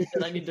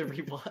 that I need to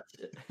rewatch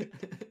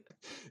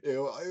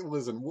it.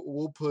 Listen,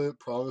 we'll put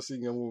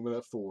Promising Young Woman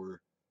at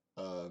 4,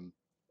 and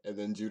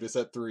then Judas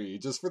at 3,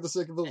 just for the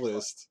sake of the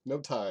list. No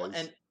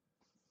ties.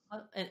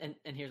 And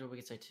here's what we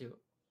could say too.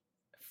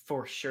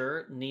 For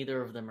sure,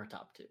 neither of them are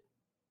top 2.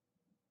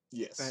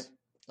 Yes.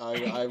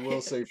 Right? I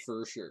will say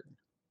for sure.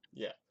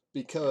 Yeah.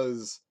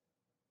 Because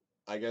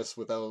I guess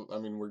we're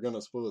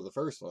gonna spoil the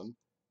first one,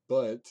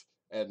 but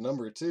at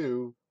number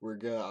 2,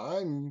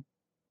 I'm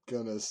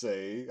gonna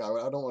say,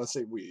 I don't want to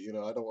say we,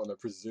 I don't want to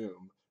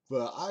presume,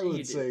 but I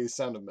would say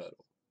Sound of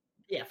Metal.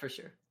 Yeah, for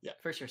sure. Yeah.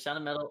 For sure. Sound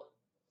of Metal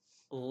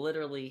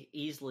literally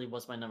easily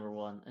was my number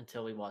 1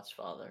 until we watched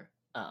Father.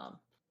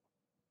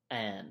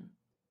 And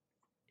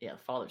yeah,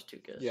 Father's too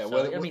good. Yeah,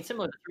 so,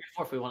 similar to 3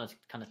 or 4, if we want to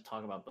kind of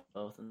talk about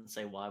both and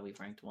say why we've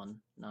ranked 1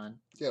 9.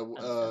 Yeah,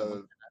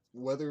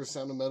 whether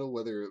Sound of Metal,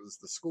 whether it was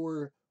the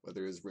score,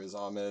 whether it was Riz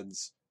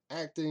Ahmed's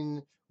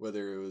acting,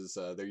 whether it was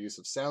their use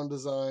of sound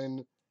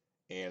design,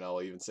 and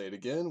I'll even say it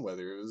again,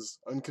 whether it was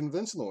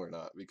unconventional or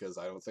not, because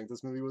I don't think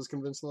this movie was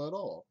conventional at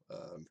all,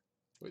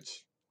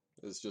 which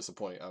is just a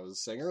point I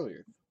was saying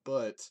earlier.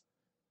 But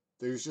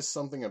there's just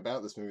something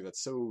about this movie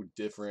that's so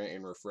different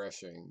and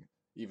refreshing,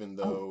 even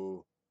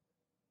though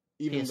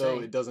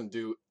it doesn't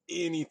do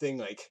anything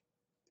like,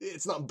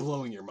 it's not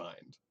blowing your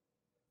mind.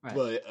 Right.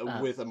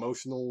 But with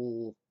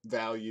emotional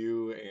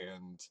value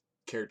and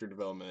character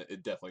development,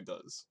 it definitely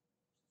does.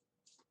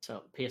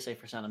 So, PSA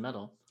for Sound of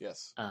Metal.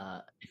 Yes.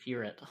 If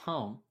you're at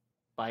home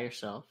by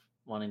yourself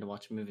wanting to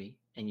watch a movie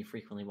and you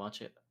frequently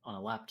watch it on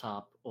a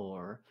laptop,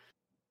 or,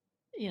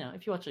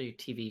 if you watch a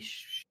TV,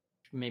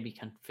 maybe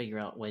can figure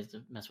out ways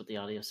to mess with the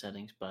audio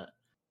settings. But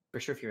for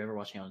sure, if you're ever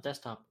watching on a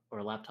desktop or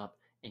a laptop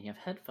and you have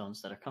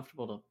headphones that are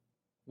comfortable to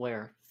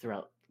wear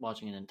throughout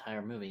watching an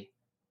entire movie,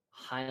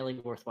 highly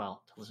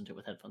worthwhile to listen to it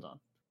with headphones on.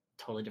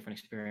 Totally different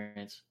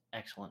experience.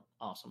 Excellent.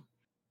 Awesome.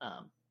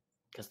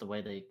 Because the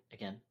way they,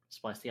 again,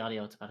 splice the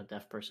audio, it's about a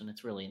deaf person.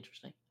 It's really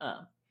interesting.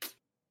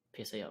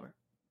 PSA over.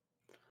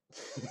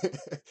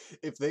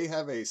 If they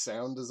have a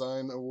sound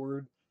design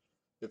award,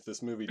 if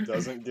this movie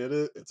doesn't get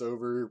it, it's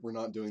over. We're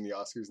not doing the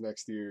Oscars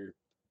next year.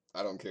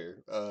 I don't care.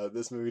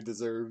 This movie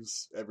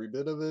deserves every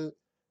bit of it.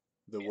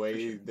 The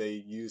way they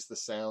use the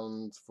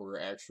sound for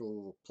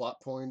actual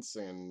plot points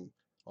and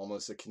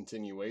almost a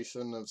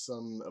continuation of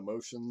some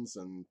emotions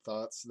and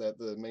thoughts that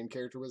the main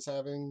character was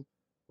having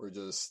were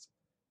just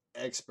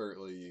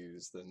expertly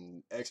used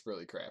and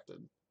expertly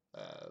crafted.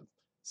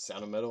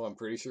 Sound of Metal, I'm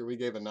pretty sure we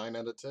gave a 9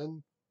 out of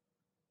 10,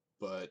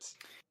 but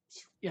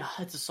yeah,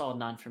 it's a solid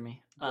 9 for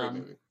me. Great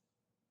movie.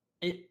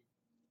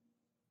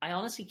 I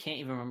honestly can't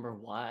even remember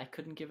why I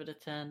couldn't give it a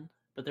 10,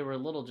 but there were a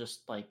little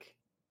just like,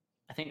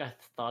 I think I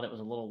thought it was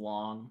a little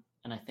long,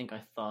 and I think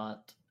I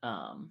thought,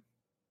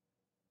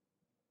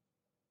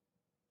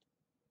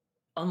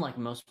 unlike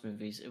most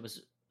movies,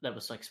 that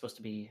was like supposed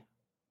to be,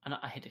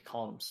 I hate to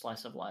call them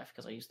slice of life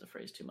because I use the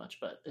phrase too much,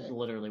 but it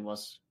literally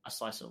was a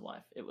slice of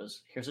life. It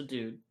was, here's a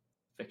dude,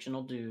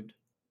 fictional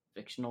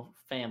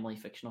family,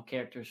 fictional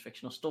characters,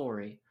 fictional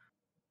story,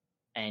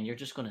 and you're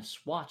just going to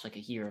watch like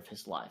a year of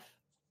his life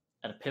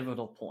at a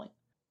pivotal point.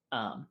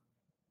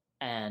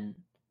 And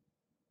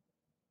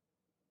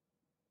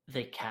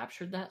they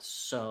captured that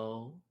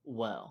so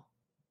well.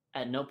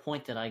 At no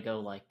point did I go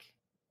like,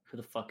 who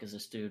the fuck is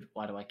this dude?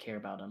 Why do I care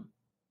about him?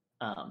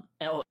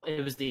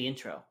 It was the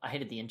intro. I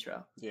hated the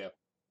intro. Yeah.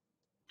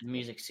 The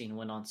music scene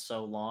went on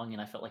so long,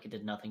 and I felt like it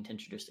did nothing to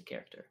introduce the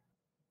character.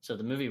 So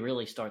the movie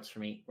really starts for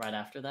me right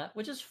after that,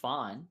 which is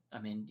fine. I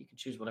mean, you can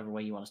choose whatever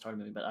way you want to start a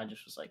movie, but I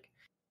just was like,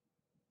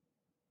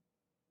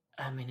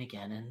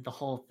 again, and the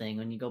whole thing,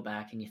 when you go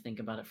back and you think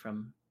about it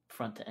from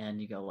front to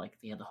end, you go like,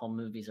 the whole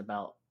movie's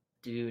about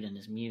dude and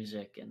his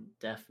music and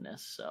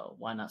deafness. So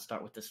why not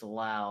start with this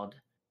loud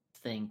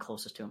thing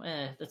closest to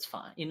him? That's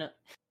fine.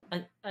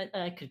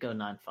 I could go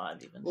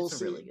 9.5 even. Well, It's a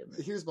see, really good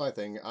movie. here's my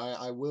thing.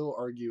 I will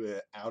argue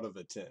it out of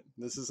a 10.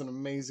 This is an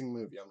amazing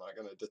movie. I'm not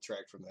going to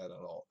detract from that at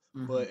all.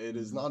 But it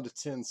is not a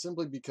 10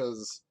 simply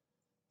because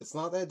it's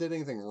not that it did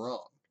anything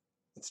wrong.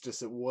 It's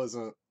just it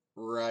wasn't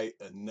right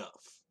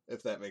enough,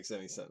 if that makes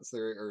any sense.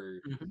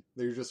 There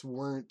just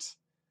weren't,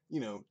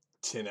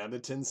 10 out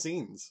of 10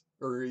 scenes.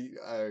 Or,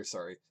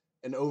 sorry,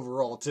 an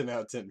overall 10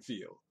 out of 10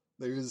 feel.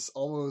 There's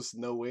almost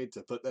no way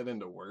to put that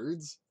into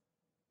words.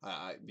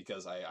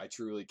 Because I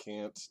truly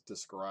can't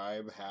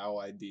describe how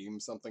I deem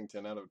something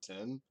 10 out of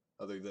 10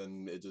 other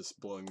than it just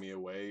blowing me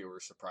away or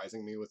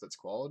surprising me with its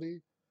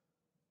quality.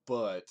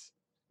 But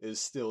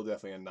it's still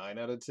definitely a 9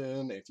 out of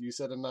 10. If you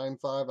said a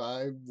 9.5,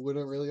 I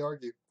wouldn't really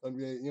argue.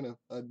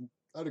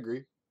 I'd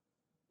agree.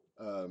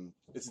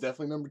 It's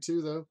definitely number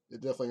 2 though. It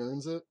definitely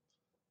earns it.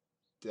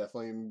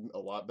 Definitely a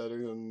lot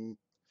better than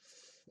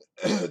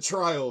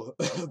Trial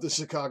of the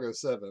Chicago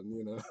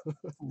 7,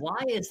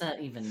 Why is that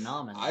even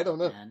nominated? I don't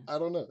know. Man? I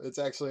don't know. It's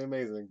actually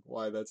amazing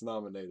why that's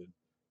nominated.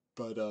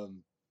 But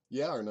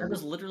yeah, our number. That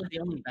was literally the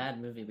only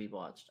bad movie we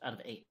watched out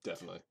of 8.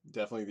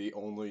 Definitely the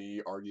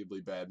only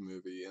arguably bad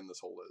movie in this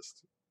whole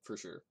list for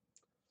sure.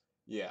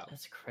 Yeah,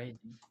 that's crazy.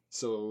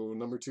 So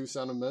number 2,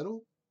 Sound of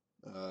Metal.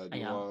 I'm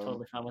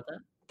totally fine with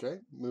that. Okay,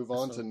 move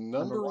on to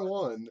number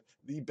one.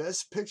 The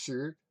best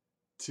picture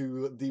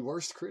to the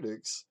worst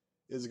critics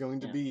is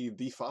going to be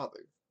The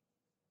Father.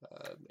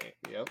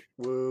 Yep.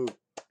 Woo.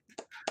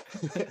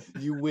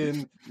 You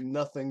win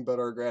nothing but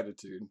our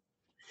gratitude.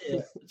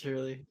 Yeah,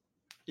 truly.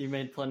 You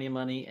made plenty of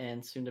money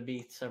and soon to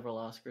be several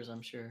Oscars,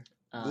 I'm sure.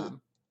 And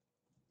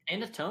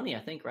a Tony, I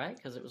think, right?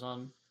 Because it was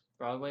on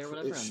Broadway or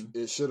whatever.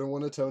 It should have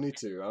won a Tony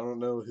too. I don't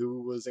know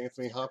who was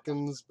Anthony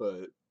Hopkins,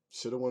 but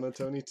should have won a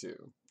Tony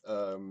too.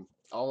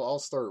 I'll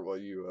start while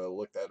you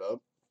look that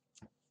up.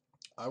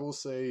 I will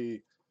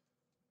say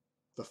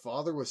The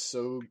Father was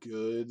so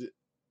good,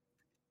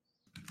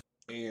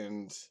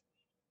 and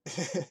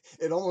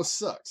it almost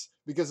sucks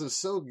because it was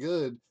so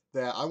good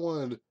that I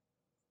wanted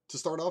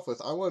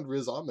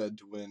Riz Ahmed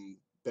to win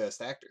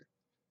Best Actor.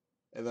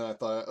 And then I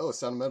thought, oh,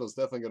 Sound of Metal is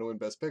definitely going to win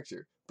Best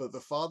Picture. But The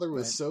Father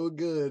was so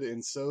good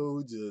and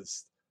so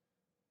just,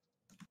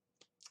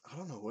 I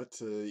don't know what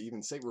to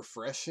even say,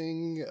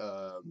 refreshing,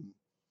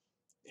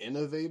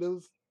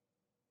 innovative,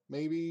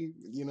 maybe.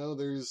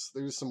 There's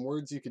some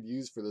words you could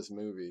use for this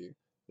movie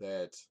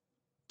that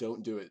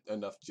don't do it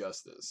enough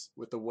justice.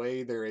 With the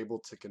way they're able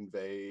to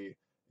convey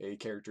a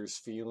character's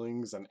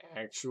feelings, an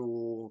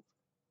actual,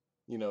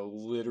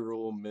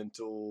 literal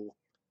mental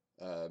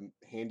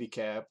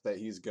handicap that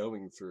he's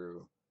going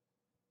through,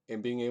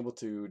 and being able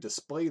to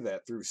display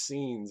that through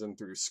scenes and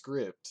through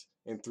script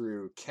and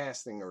through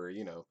casting or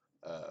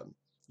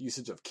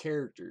usage of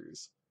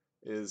characters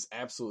is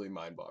absolutely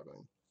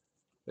mind-boggling.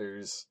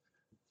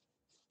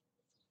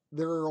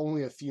 There are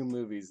only a few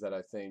movies that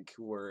I think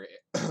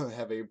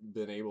have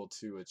been able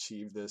to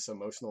achieve this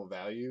emotional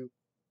value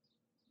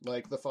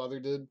like The Father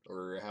did,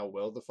 or how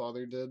well The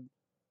Father did.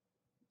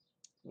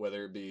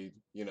 Whether it be,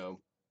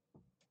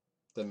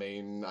 the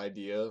main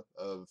idea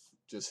of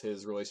just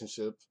his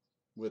relationship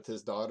with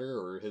his daughter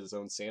or his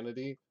own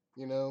sanity,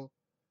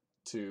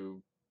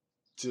 to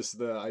just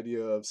the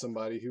idea of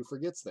somebody who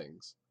forgets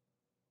things.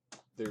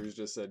 There's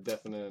just a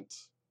definite,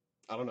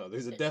 I don't know,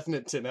 there's a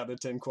definite 10 out of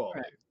 10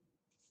 quality.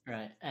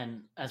 Right.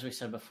 And as we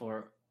said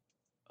before,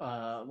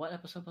 what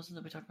episode was it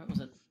that we talked about? Was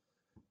it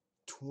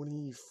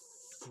 24?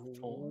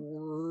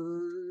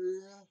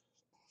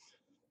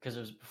 Because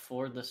it was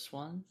before this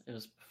one. It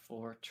was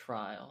before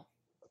Trial.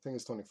 I think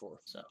it's 24.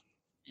 So,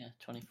 yeah,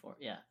 24.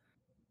 Yeah.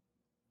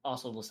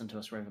 Also, listen to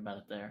us rave about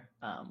it there.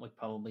 We'd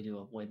probably do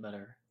a way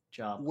better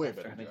job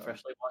after having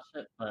freshly watched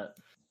it. But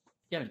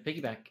yeah, to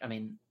piggyback,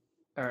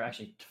 or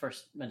actually, to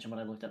first mention what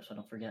I looked up so I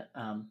don't forget.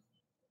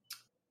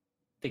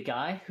 The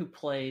guy who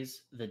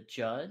plays the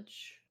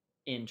judge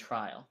in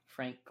Trial,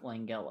 Frank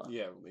Langella.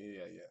 Yeah.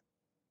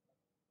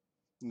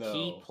 No.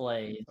 He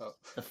played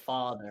the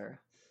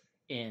father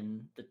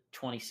in the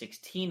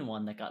 2016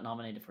 one that got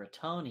nominated for a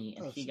Tony,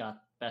 and he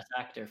got Best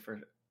Actor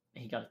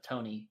he got a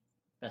Tony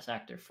Best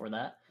Actor for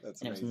that.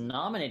 That's and amazing. It was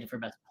nominated for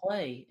Best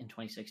Play in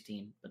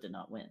 2016, but did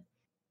not win.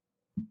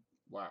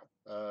 Wow.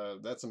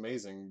 That's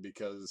amazing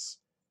because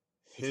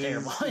he's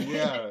terrible.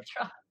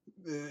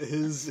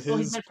 his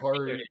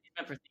part.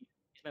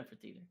 He's meant for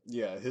theater.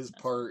 Yeah, his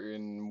part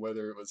in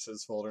whether it was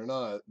his fault or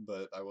not,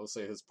 but I will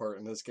say his part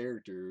in his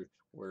character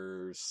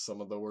were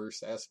some of the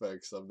worst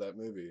aspects of that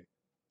movie.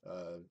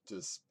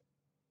 Just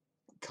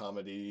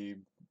comedy,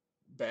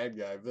 bad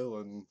guy,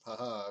 villain,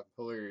 haha,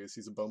 hilarious.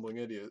 He's a bumbling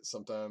idiot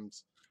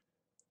sometimes.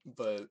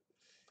 But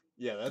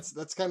yeah,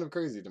 that's kind of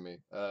crazy to me.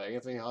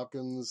 Anthony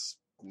Hopkins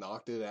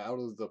knocked it out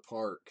of the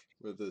park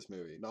with this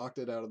movie. Knocked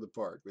it out of the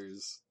park.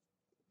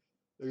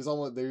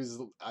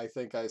 I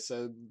think I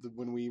said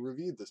when we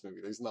reviewed this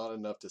movie, there's not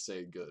enough to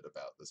say good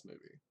about this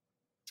movie.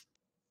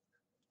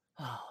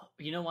 Oh,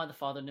 you know why The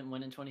Father didn't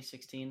win in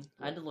 2016?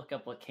 I had to look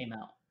up what came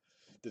out.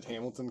 Did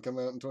Hamilton come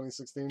out in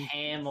 2016?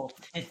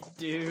 Hamilton,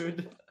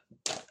 dude.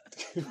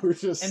 we're And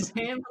just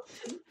Hamilton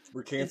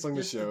we're is canceling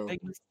the just show.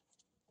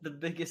 the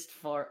biggest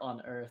fart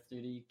on earth,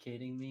 dude. Are you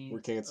kidding me?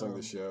 We're canceling Oh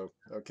the show.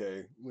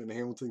 Okay, when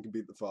Hamilton can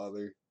beat the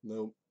father.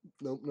 Nope,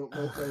 nope, nope,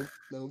 nope, nope,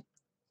 nope.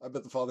 I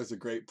bet the father's a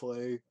great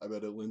play. I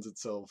bet it lends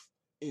itself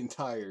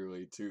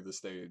entirely to the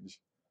stage.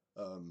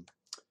 Um,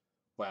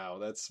 wow,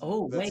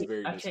 Oh that's wait,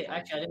 very actually,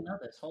 disappointing. I didn't know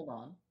this. Hold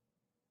on.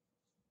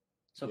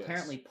 So Yes.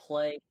 apparently,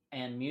 play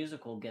and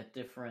musical get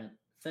different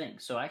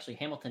things. So actually,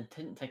 Hamilton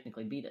didn't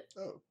technically beat it.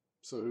 Oh,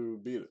 so who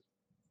beat it?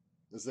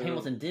 Is there?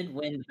 Hamilton did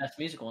win the best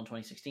musical in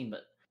 2016,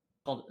 but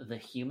called The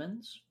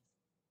Humans.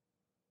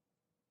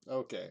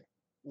 Okay,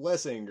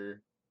 less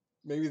anger.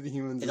 Maybe The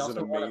Humans It is an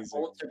also won a amazing.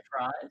 Pulitzer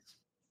Prize.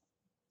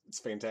 It's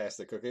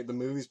fantastic. Okay, the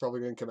movie's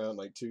probably gonna come out in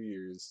like 2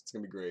 years. It's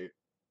gonna be great.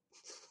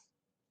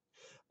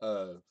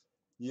 Uh,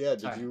 yeah.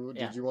 Did Sorry, you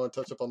yeah, did you want to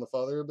touch up on the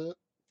father a bit?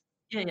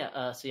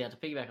 yeah. So yeah, to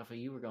piggyback off what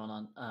you were going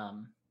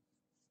on,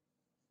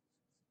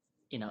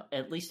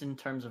 at least in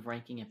terms of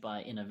ranking it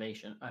by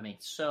innovation, I mean,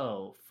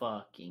 so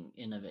fucking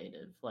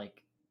innovative.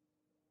 Like,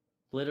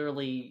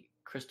 literally,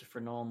 Christopher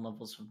Nolan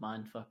levels of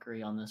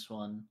mindfuckery on this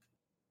one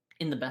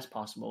in the best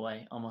possible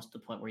way, almost to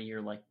the point where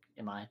you're like,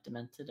 am I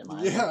demented? Am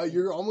I Yeah, demented?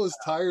 you're almost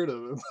tired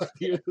of him by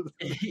the end of the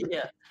movie.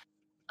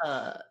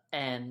 Yeah.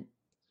 And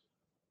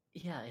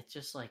yeah, it's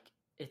just like,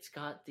 it's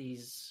got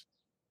these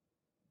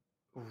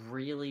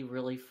really,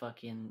 really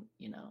fucking,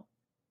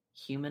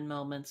 human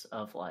moments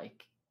of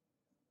like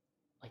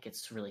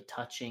it's really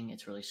touching,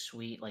 it's really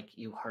sweet, like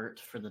you hurt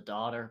for the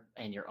daughter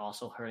and you're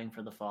also hurting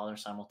for the father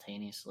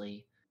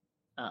simultaneously.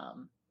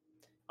 um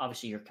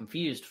Obviously you're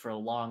confused for a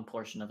long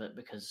portion of it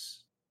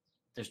because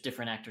there's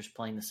different actors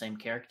playing the same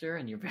character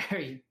and you're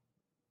very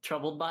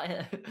troubled by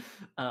it.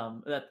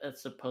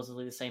 That's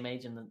supposedly the same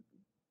age in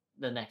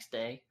the next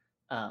day.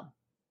 And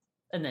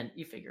then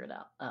you figure it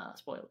out.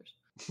 Spoilers.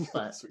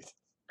 But Sweet.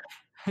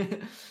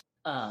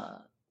 uh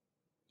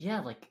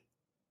yeah, like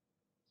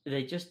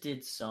they just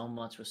did so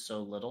much with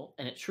so little,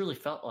 and it truly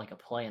felt like a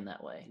play in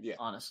that way, Yeah,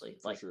 honestly.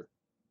 for Like, sure.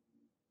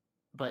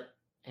 but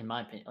in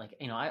my opinion, like,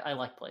 I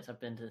like plays.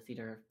 I've been to the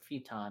theater a few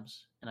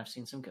times, and I've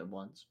seen some good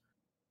ones.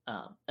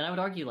 And I would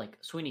argue, like,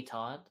 Sweeney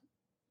Todd,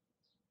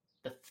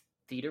 the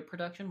theater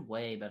production,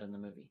 way better than the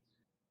movie.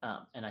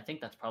 And I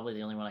think that's probably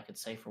the only one I could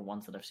say for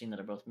ones that I've seen that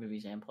are both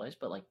movies and plays.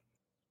 But, like,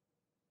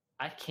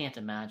 I can't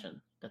imagine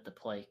that the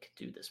play could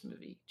do this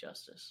movie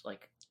justice.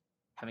 Like,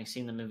 having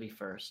seen the movie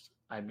first,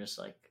 I'm just,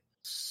 like,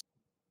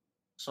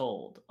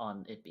 sold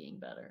on it being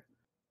better.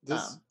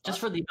 Just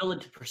for the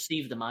ability to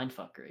perceive the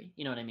mindfuckery.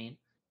 You know what I mean?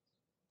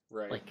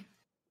 Right. Like,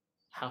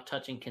 how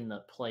touching can the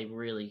play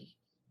really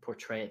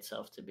portray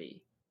itself to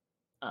be?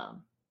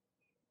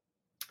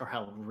 Or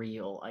how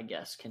real, I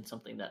guess, can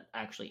something that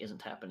actually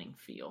isn't happening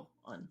feel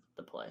on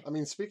the play? I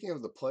mean, speaking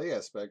of the play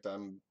aspect,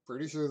 I'm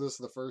pretty sure this is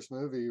the first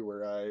movie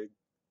where I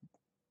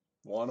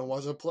want to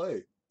watch a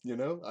play. I don't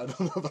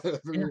know if I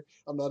ever. Yeah.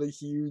 I'm not a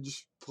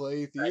huge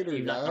play Right, theater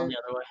you've not guy. gone the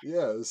other way.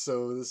 Yeah,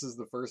 so this is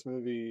the first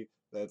movie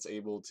that's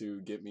able to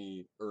get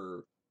me,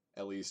 or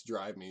at least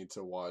drive me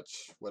to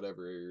watch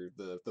whatever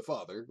the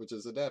father, which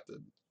is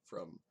adapted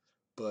from.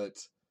 But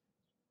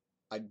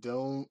I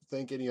don't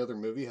think any other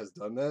movie has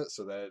done that,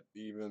 so that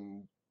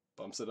even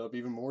bumps it up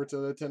even more to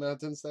the 10 out of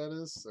 10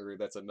 status, or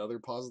that's another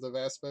positive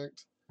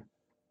aspect.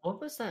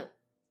 What was that?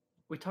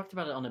 We talked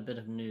about it on a bit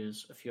of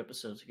news a few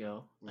episodes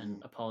ago, and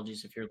Mm.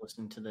 apologies if you're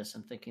listening to this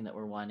and thinking that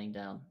we're winding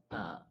down,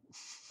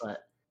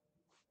 but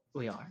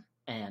we are.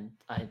 And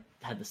I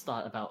had this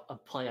thought about a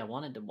play I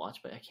wanted to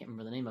watch, but I can't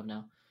remember the name of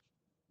now.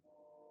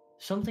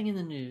 Something in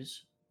the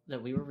news that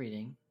we were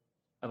reading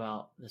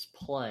about this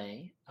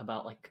play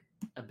about like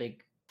a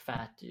big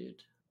fat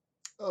dude.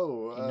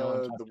 Oh, Do you know what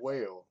I'm talking The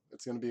Whale.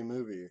 It's gonna be a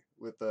movie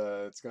with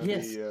it's gonna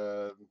about? Yes,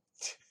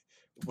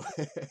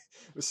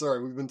 be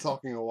sorry, we've been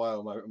talking a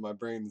while. My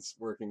brain's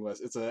working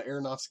less. It's an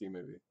Aronofsky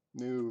movie.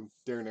 New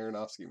Darren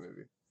Aronofsky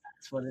movie.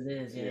 that's what it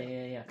is. Yeah.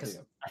 Yeah. Because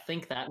Yeah. I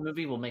think that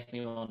movie will make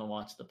me want to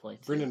watch the play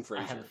too. Brendan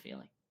I have a Fraser.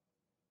 feeling.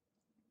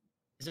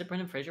 Is it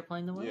Brendan Fraser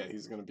playing the whale? Yeah,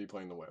 he's gonna be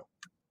playing the whale.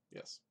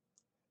 Yes.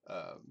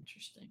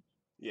 Interesting.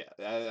 Yeah,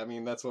 I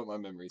mean that's what my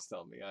memories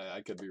tell me.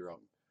 I could be wrong,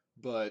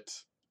 but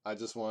I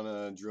just want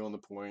to drill on the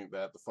point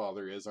that the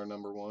father is our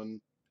number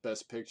one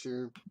best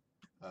picture.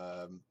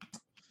 Um,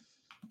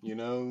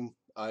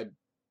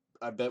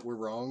 I bet we're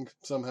wrong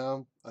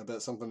somehow. I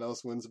bet something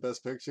else wins the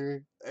best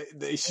picture.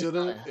 They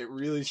shouldn't. It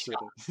really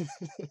shouldn't.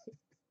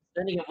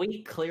 Then again,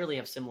 we clearly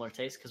have similar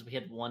tastes because we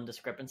had one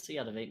discrepancy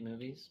out of 8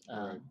 movies.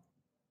 Right.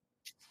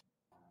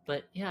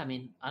 But yeah, I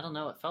mean, I don't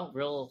know. It felt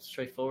real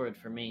straightforward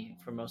for me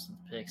for most of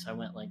the picks. I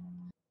went like,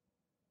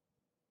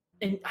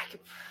 and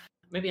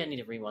maybe I need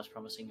to rewatch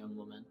Promising Young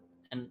Woman.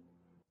 And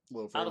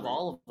out of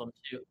all of them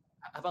too,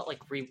 how about like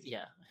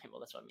yeah, well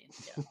that's what I mean.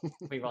 Yeah,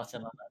 rewatch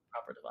them on that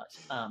proper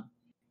device.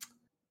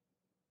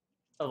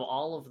 Of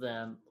all of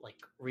them, like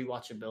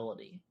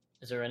rewatchability,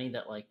 is there any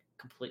that like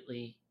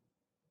completely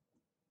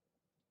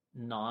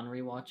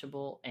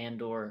non-rewatchable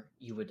and or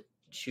you would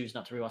choose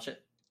not to rewatch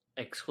it?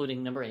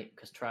 excluding number 8,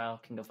 because Trial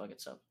can go fuck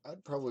itself.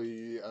 I'd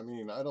probably, I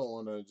mean, I don't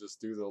want to just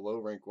do the low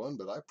rank one,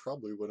 but I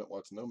probably wouldn't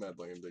watch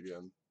Nomadland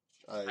again.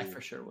 I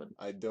for sure would.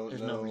 I don't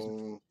There's no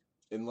reason. know,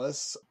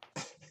 unless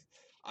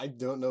I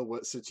don't know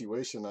what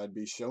situation I'd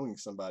be showing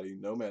somebody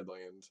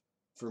Nomadland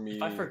for me.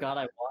 If I forgot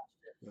I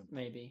watched it,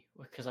 maybe,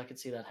 because I could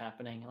see that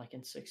happening like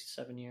in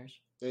 6-7 years.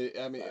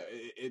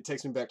 It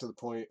takes me back to the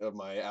point of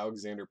my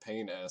Alexander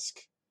Payne-esque.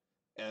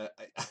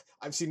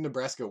 I've seen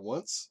Nebraska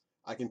once.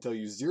 I can tell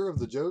you 0 of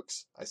the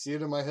jokes. I see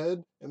it in my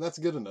head, and that's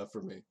good enough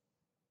for me.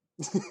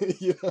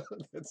 You know,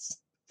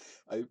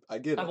 I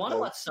get it. I want to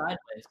watch Sideways.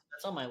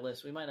 That's on my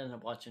list. We might end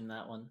up watching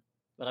that one,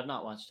 but I've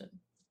not watched it.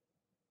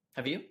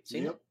 Have you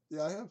seen it?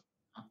 Yeah, I have.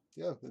 Oh.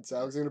 Yeah, it's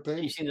Alexander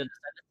Payne. You seen The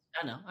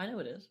Descendants? I know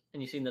it is.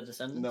 And you seen The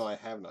Descendants? No, I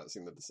have not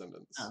seen The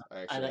Descendants. Oh,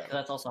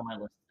 that's also on my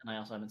list, and I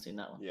also haven't seen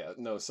that one. Yeah,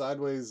 no,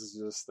 Sideways is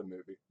just the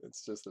movie.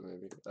 It's just the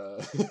movie.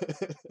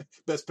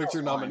 Best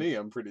Picture nominee,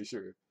 I'm pretty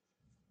sure.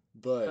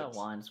 But that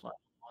wine's why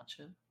I watch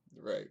it.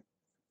 Right.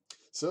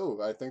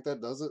 So I think that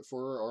does it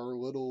for our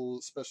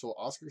little special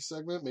Oscar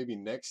segment. Maybe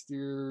next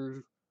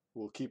year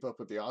we'll keep up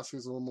with the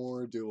Oscars a little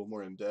more, do a little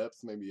more in depth,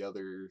 maybe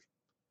other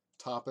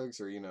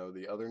topics or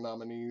the other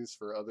nominees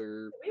for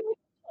other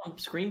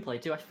screenplay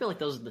too. I feel like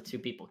those are the two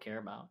people care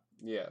about.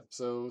 Yeah.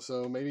 So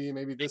maybe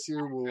this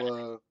year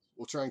we'll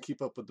try and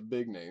keep up with the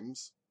big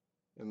names.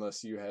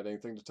 Unless you had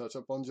anything to touch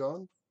up on,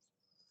 John.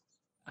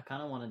 I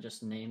kind of want to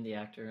just name the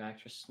actor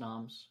actress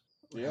noms.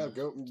 Yeah,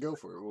 go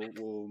for it.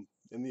 We'll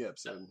in the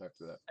episode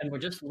after that. And we're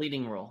just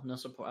leading role, no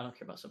support. I don't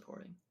care about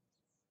supporting.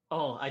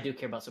 Oh, I do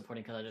care about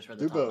supporting because I just read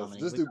the do top both. nominee.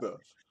 Just do both.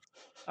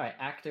 All right,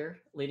 actor,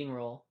 leading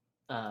role,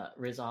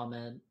 Riz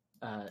Ahmed,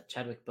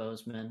 Chadwick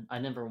Boseman. I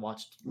never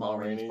watched Ma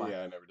Rainey. Yeah,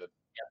 I never did.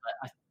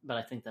 Yeah, but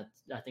I think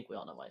we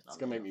all know why he's not. It's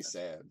gonna make me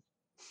sad.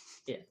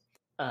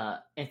 Yeah.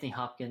 Anthony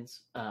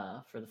Hopkins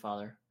for the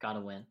father,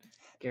 gotta win.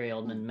 Gary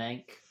Oldman,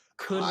 Mank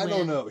could. I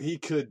don't know. He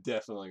could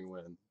definitely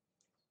win.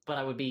 But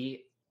I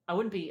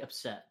wouldn't be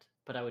upset,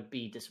 but I would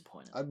be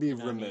disappointed. I'd be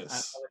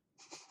remiss.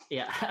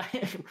 Yeah,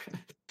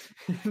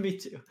 me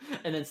too.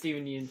 And then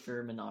Steven Yeun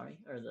for Minari,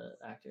 or the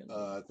actor.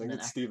 I think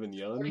it's Steven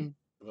Yeun,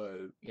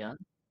 but Yeun.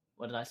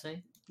 What did I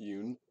say?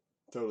 Yoon.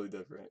 Totally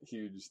different.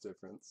 Huge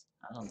difference.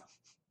 I don't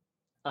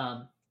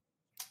know.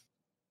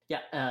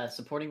 Yeah,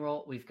 supporting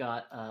role, we've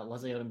got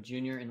Leslie Odom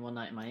Jr. in One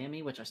Night in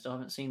Miami, which I still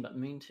haven't seen but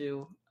mean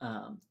to.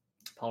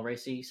 Paul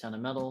Raci, Sound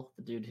of Metal,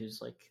 the dude who's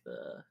like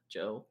the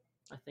Joe,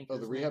 I think. Oh,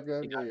 the rehab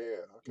guy? Yeah.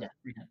 Okay. Yeah,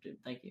 rehab dude.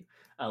 Thank you.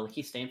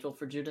 Lakeith Stanfield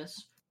for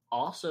Judas.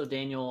 Also,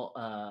 Daniel,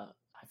 how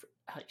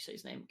do you say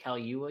his name?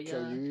 Kaluuya?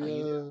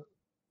 Yeah.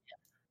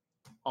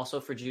 Also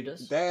for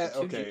Judas. That,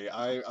 okay,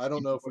 I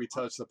don't know if we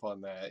touched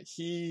upon that.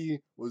 He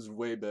was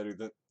way better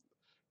than...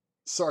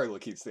 Sorry,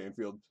 Lakeith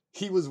Stanfield.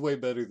 He was way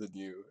better than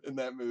you in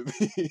that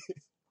movie.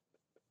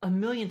 A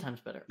million times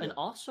better. Yeah. And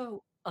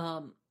also,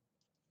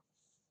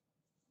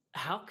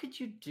 how could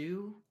you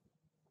do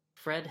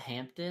Fred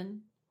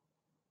Hampton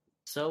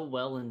so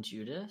well in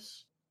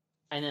Judas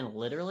and then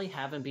literally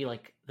have him be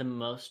like the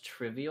most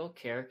trivial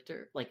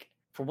character, like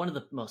for one of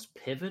the most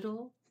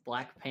pivotal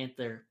Black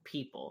Panther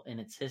people in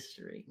its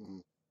history,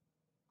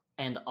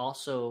 and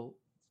also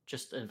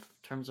just in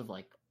terms of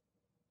like,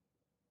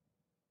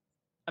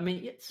 I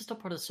mean, it's just a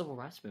part of the civil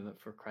rights movement,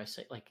 for Christ's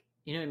sake. Like,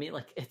 you know what I mean?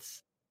 Like,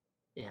 it's,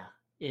 yeah,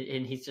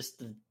 and he's just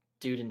the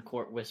dude in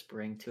court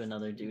whispering to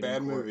another dude.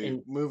 Bad in court. movie.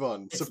 And move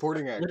on.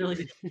 Supporting actor.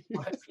 Literally,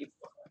 white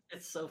people.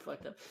 It's so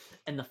fucked up.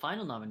 And the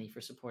final nominee for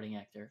supporting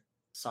actor,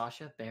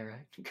 Sacha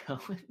Baron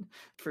Cohen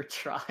for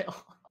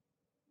Trial.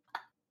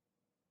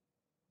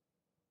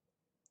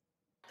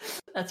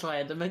 That's why I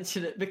had to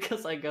mention it,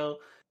 because I go,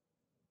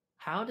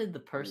 how did the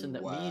person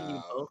that me and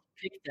you both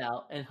picked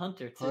out, and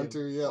Hunter too?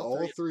 Hunter, yeah,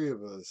 all three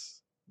of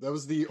us. That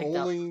was the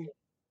only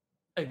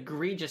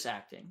egregious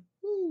acting.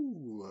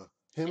 Ooh.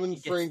 Him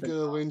and Frank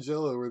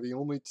Langella were the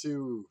only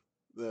two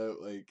that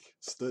like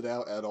stood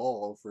out at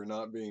all for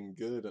not being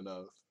good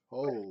enough.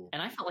 Oh.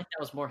 And I felt like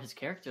that was more his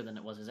character than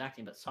it was his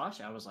acting. But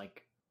Sacha, I was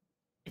like,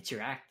 it's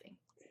your acting.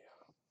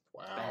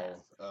 Yeah.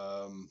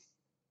 Wow.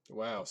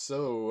 Wow.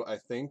 So I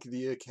think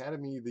the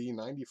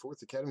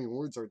 94th Academy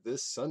Awards are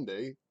this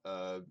Sunday.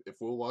 If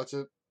we'll watch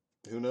it,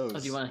 who knows? Oh,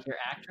 do you want to hear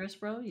actress,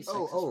 bro?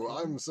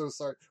 I'm so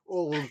sorry.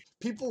 Well,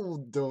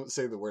 people don't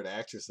say the word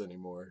actress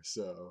anymore,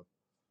 so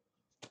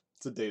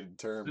it's a dated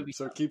term.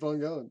 So keep on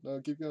going.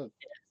 No, keep going.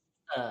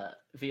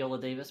 Viola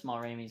Davis, Ma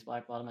Rainey's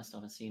Black Bottom. I still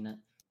haven't seen it.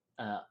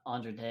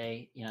 Andra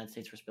Day, United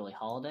States vs. Billie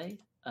Holiday.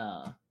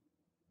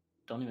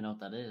 Don't even know what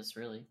that is,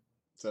 really.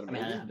 Is that a movie?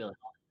 I know Billie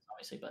Holiday,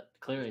 obviously, but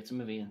clearly it's a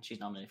movie, and she's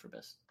nominated for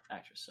Best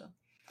Actress. So,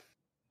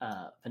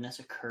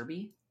 Vanessa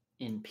Kirby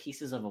in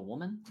Pieces of a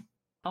Woman.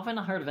 How have I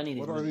not heard of any of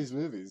these movies? What are these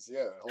movies?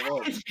 Yeah,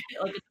 hold on.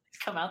 Like, it's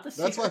come out this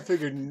year. That's why I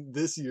figured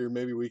this year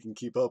maybe we can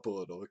keep up a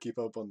little. Keep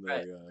up on the...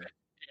 Right.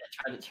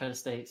 Yeah, try to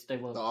stay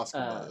woke. The Oscar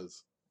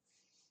buzz.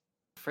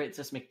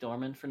 Frances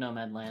McDormand for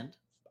Nomadland.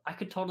 I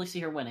could totally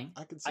see her winning.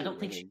 I don't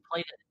think she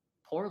played it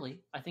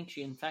poorly. I think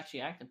she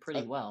acted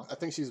pretty well. I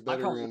think she's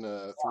better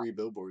in 3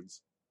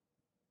 Billboards.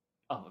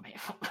 Oh man,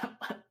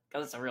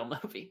 because it's a real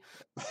movie.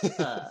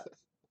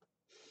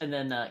 And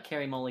then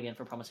Carrie Mulligan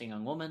for Promising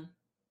Young Woman.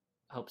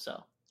 Hope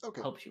so.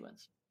 Okay. Hope she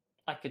wins.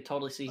 I could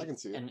totally see, I can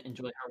see it. and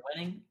enjoy her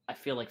winning. I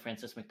feel like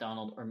Frances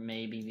McDormand or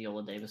maybe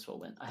Viola Davis will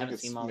win. I think haven't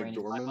it's seen Ma Rainey's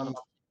McDormand.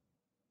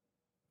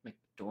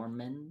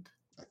 McDormand?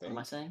 I What think. am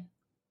I saying?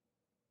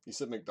 You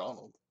said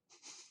McDonald.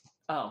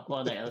 Oh,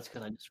 well, no, that's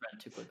because I just read it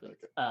too quickly.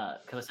 Okay.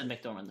 Because I said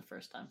McDormand the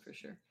first time for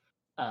sure.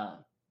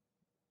 All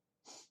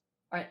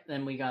right,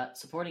 then we got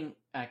supporting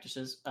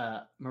actresses.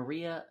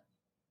 Maria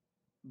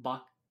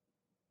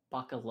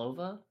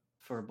Bakalova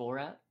for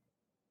Borat.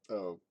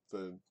 Oh,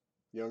 the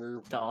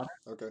younger daughter.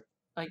 Okay.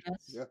 I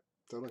guess. Yeah,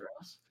 totally.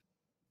 Gross.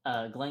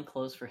 Glenn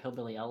Close for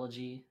Hillbilly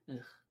Elegy. Ugh.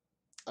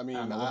 I mean,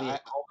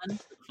 Olivia Colman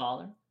for the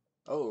father.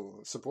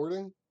 Oh,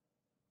 supporting?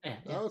 Yeah.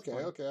 Oh, okay,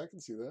 supporting. okay, I can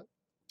see that.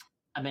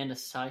 Amanda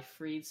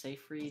Seyfried. I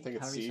think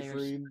it's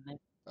Seyfried.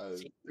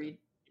 Seyfried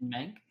in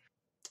Mank.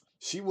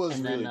 She was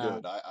really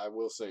good. I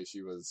will say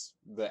she was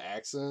the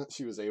accent.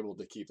 She was able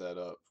to keep that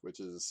up, which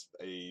is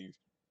a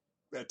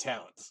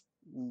talent.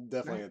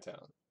 Definitely a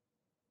talent.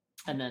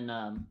 And then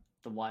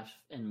the wife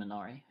in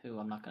Minari, who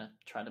I'm not going to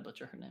try to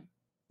butcher her name.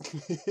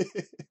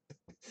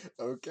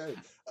 Okay.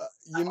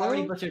 I've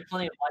already butchered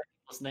plenty of white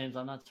people's names.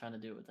 I'm not trying to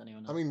do it with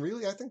anyone else. I mean,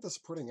 really, I think the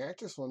supporting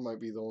actress one might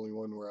be the only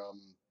one where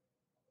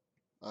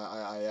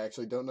I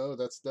actually don't know.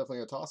 That's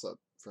definitely a toss-up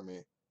for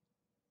me.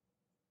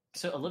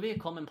 So Olivia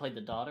Colman played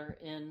the daughter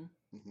in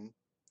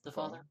The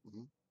Father.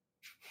 Mm-hmm.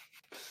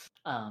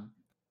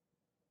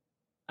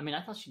 I mean,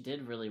 I thought she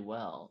did really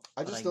well.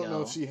 I just don't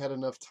know if she had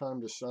enough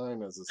time to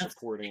shine as a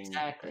supporting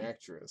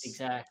actress.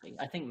 Exactly.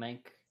 I think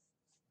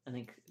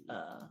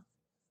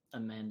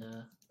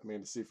Amanda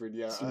Seyfried,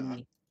 yeah.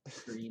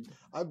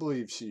 I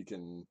believe she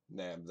can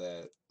nab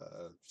that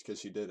because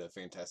she did a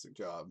fantastic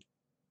job.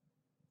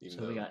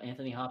 So we got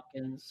Anthony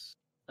Hopkins,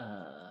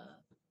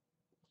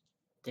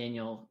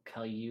 Daniel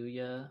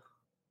Kaluuya,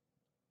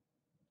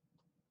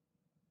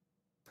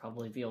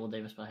 probably Viola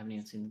Davis, but I haven't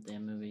even seen the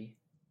damn movie.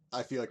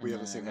 I feel like we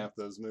haven't seen half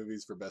those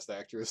movies for Best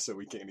Actress, so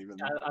we can't even.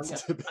 I'm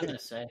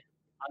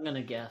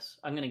gonna guess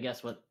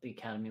what the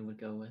Academy would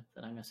go with,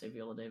 and I'm gonna say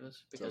Viola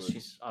Davis because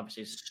she's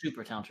obviously a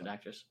super talented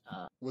actress.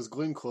 Was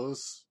Glenn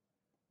Close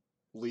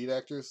lead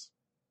actress?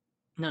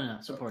 No,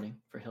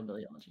 supporting for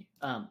Hillbilly Elegy.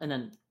 And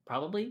then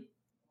probably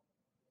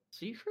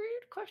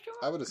Seyfried? Question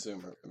mark? I would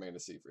assume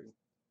Amanda Seyfried.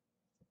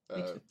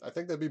 I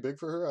think that'd be big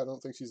for her. I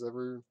don't know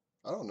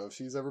if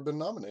she's ever been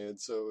nominated,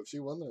 so if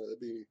she won that, that'd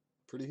be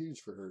pretty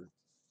huge for her.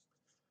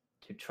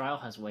 Dude, Trial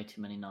has way too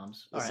many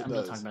noms. Yes, Alright, I'm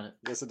not talking about it.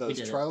 Yes, it does.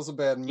 Trial's a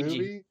bad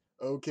movie.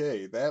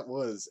 Okay, that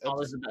was...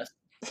 Always the best.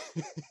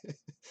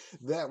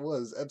 That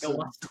was episode...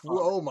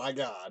 Oh my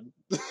god.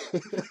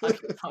 I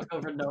can talk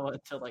over Noah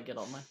until I get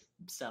all my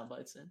sound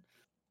bites in.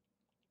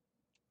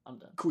 I'm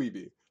done.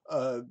 Queeby.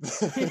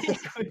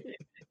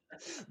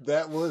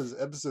 That was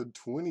episode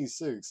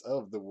 26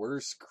 of The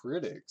Worst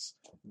Critics.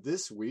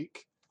 This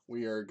week,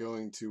 we are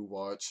going to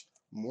watch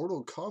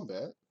Mortal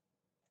Kombat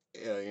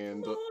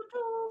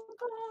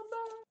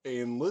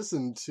and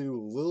listen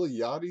to Lil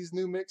Yachty's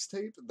new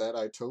mixtape that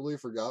I totally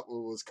forgot what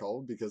it was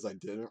called because I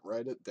didn't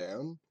write it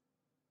down.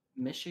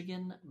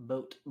 Michigan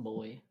Boat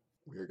Boy.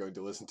 We are going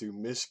to listen to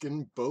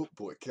Michigan Boat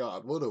Boy.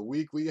 God, what a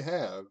week we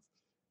have.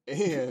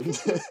 And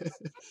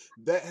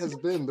that has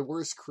been The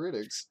Worst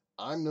Critics.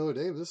 I'm Noah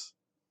Davis.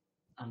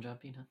 I'm John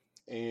Pina.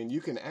 And you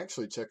can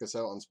actually check us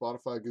out on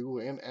Spotify,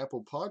 Google, and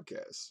Apple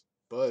Podcasts.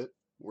 But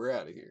we're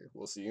out of here.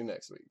 We'll see you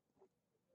next week.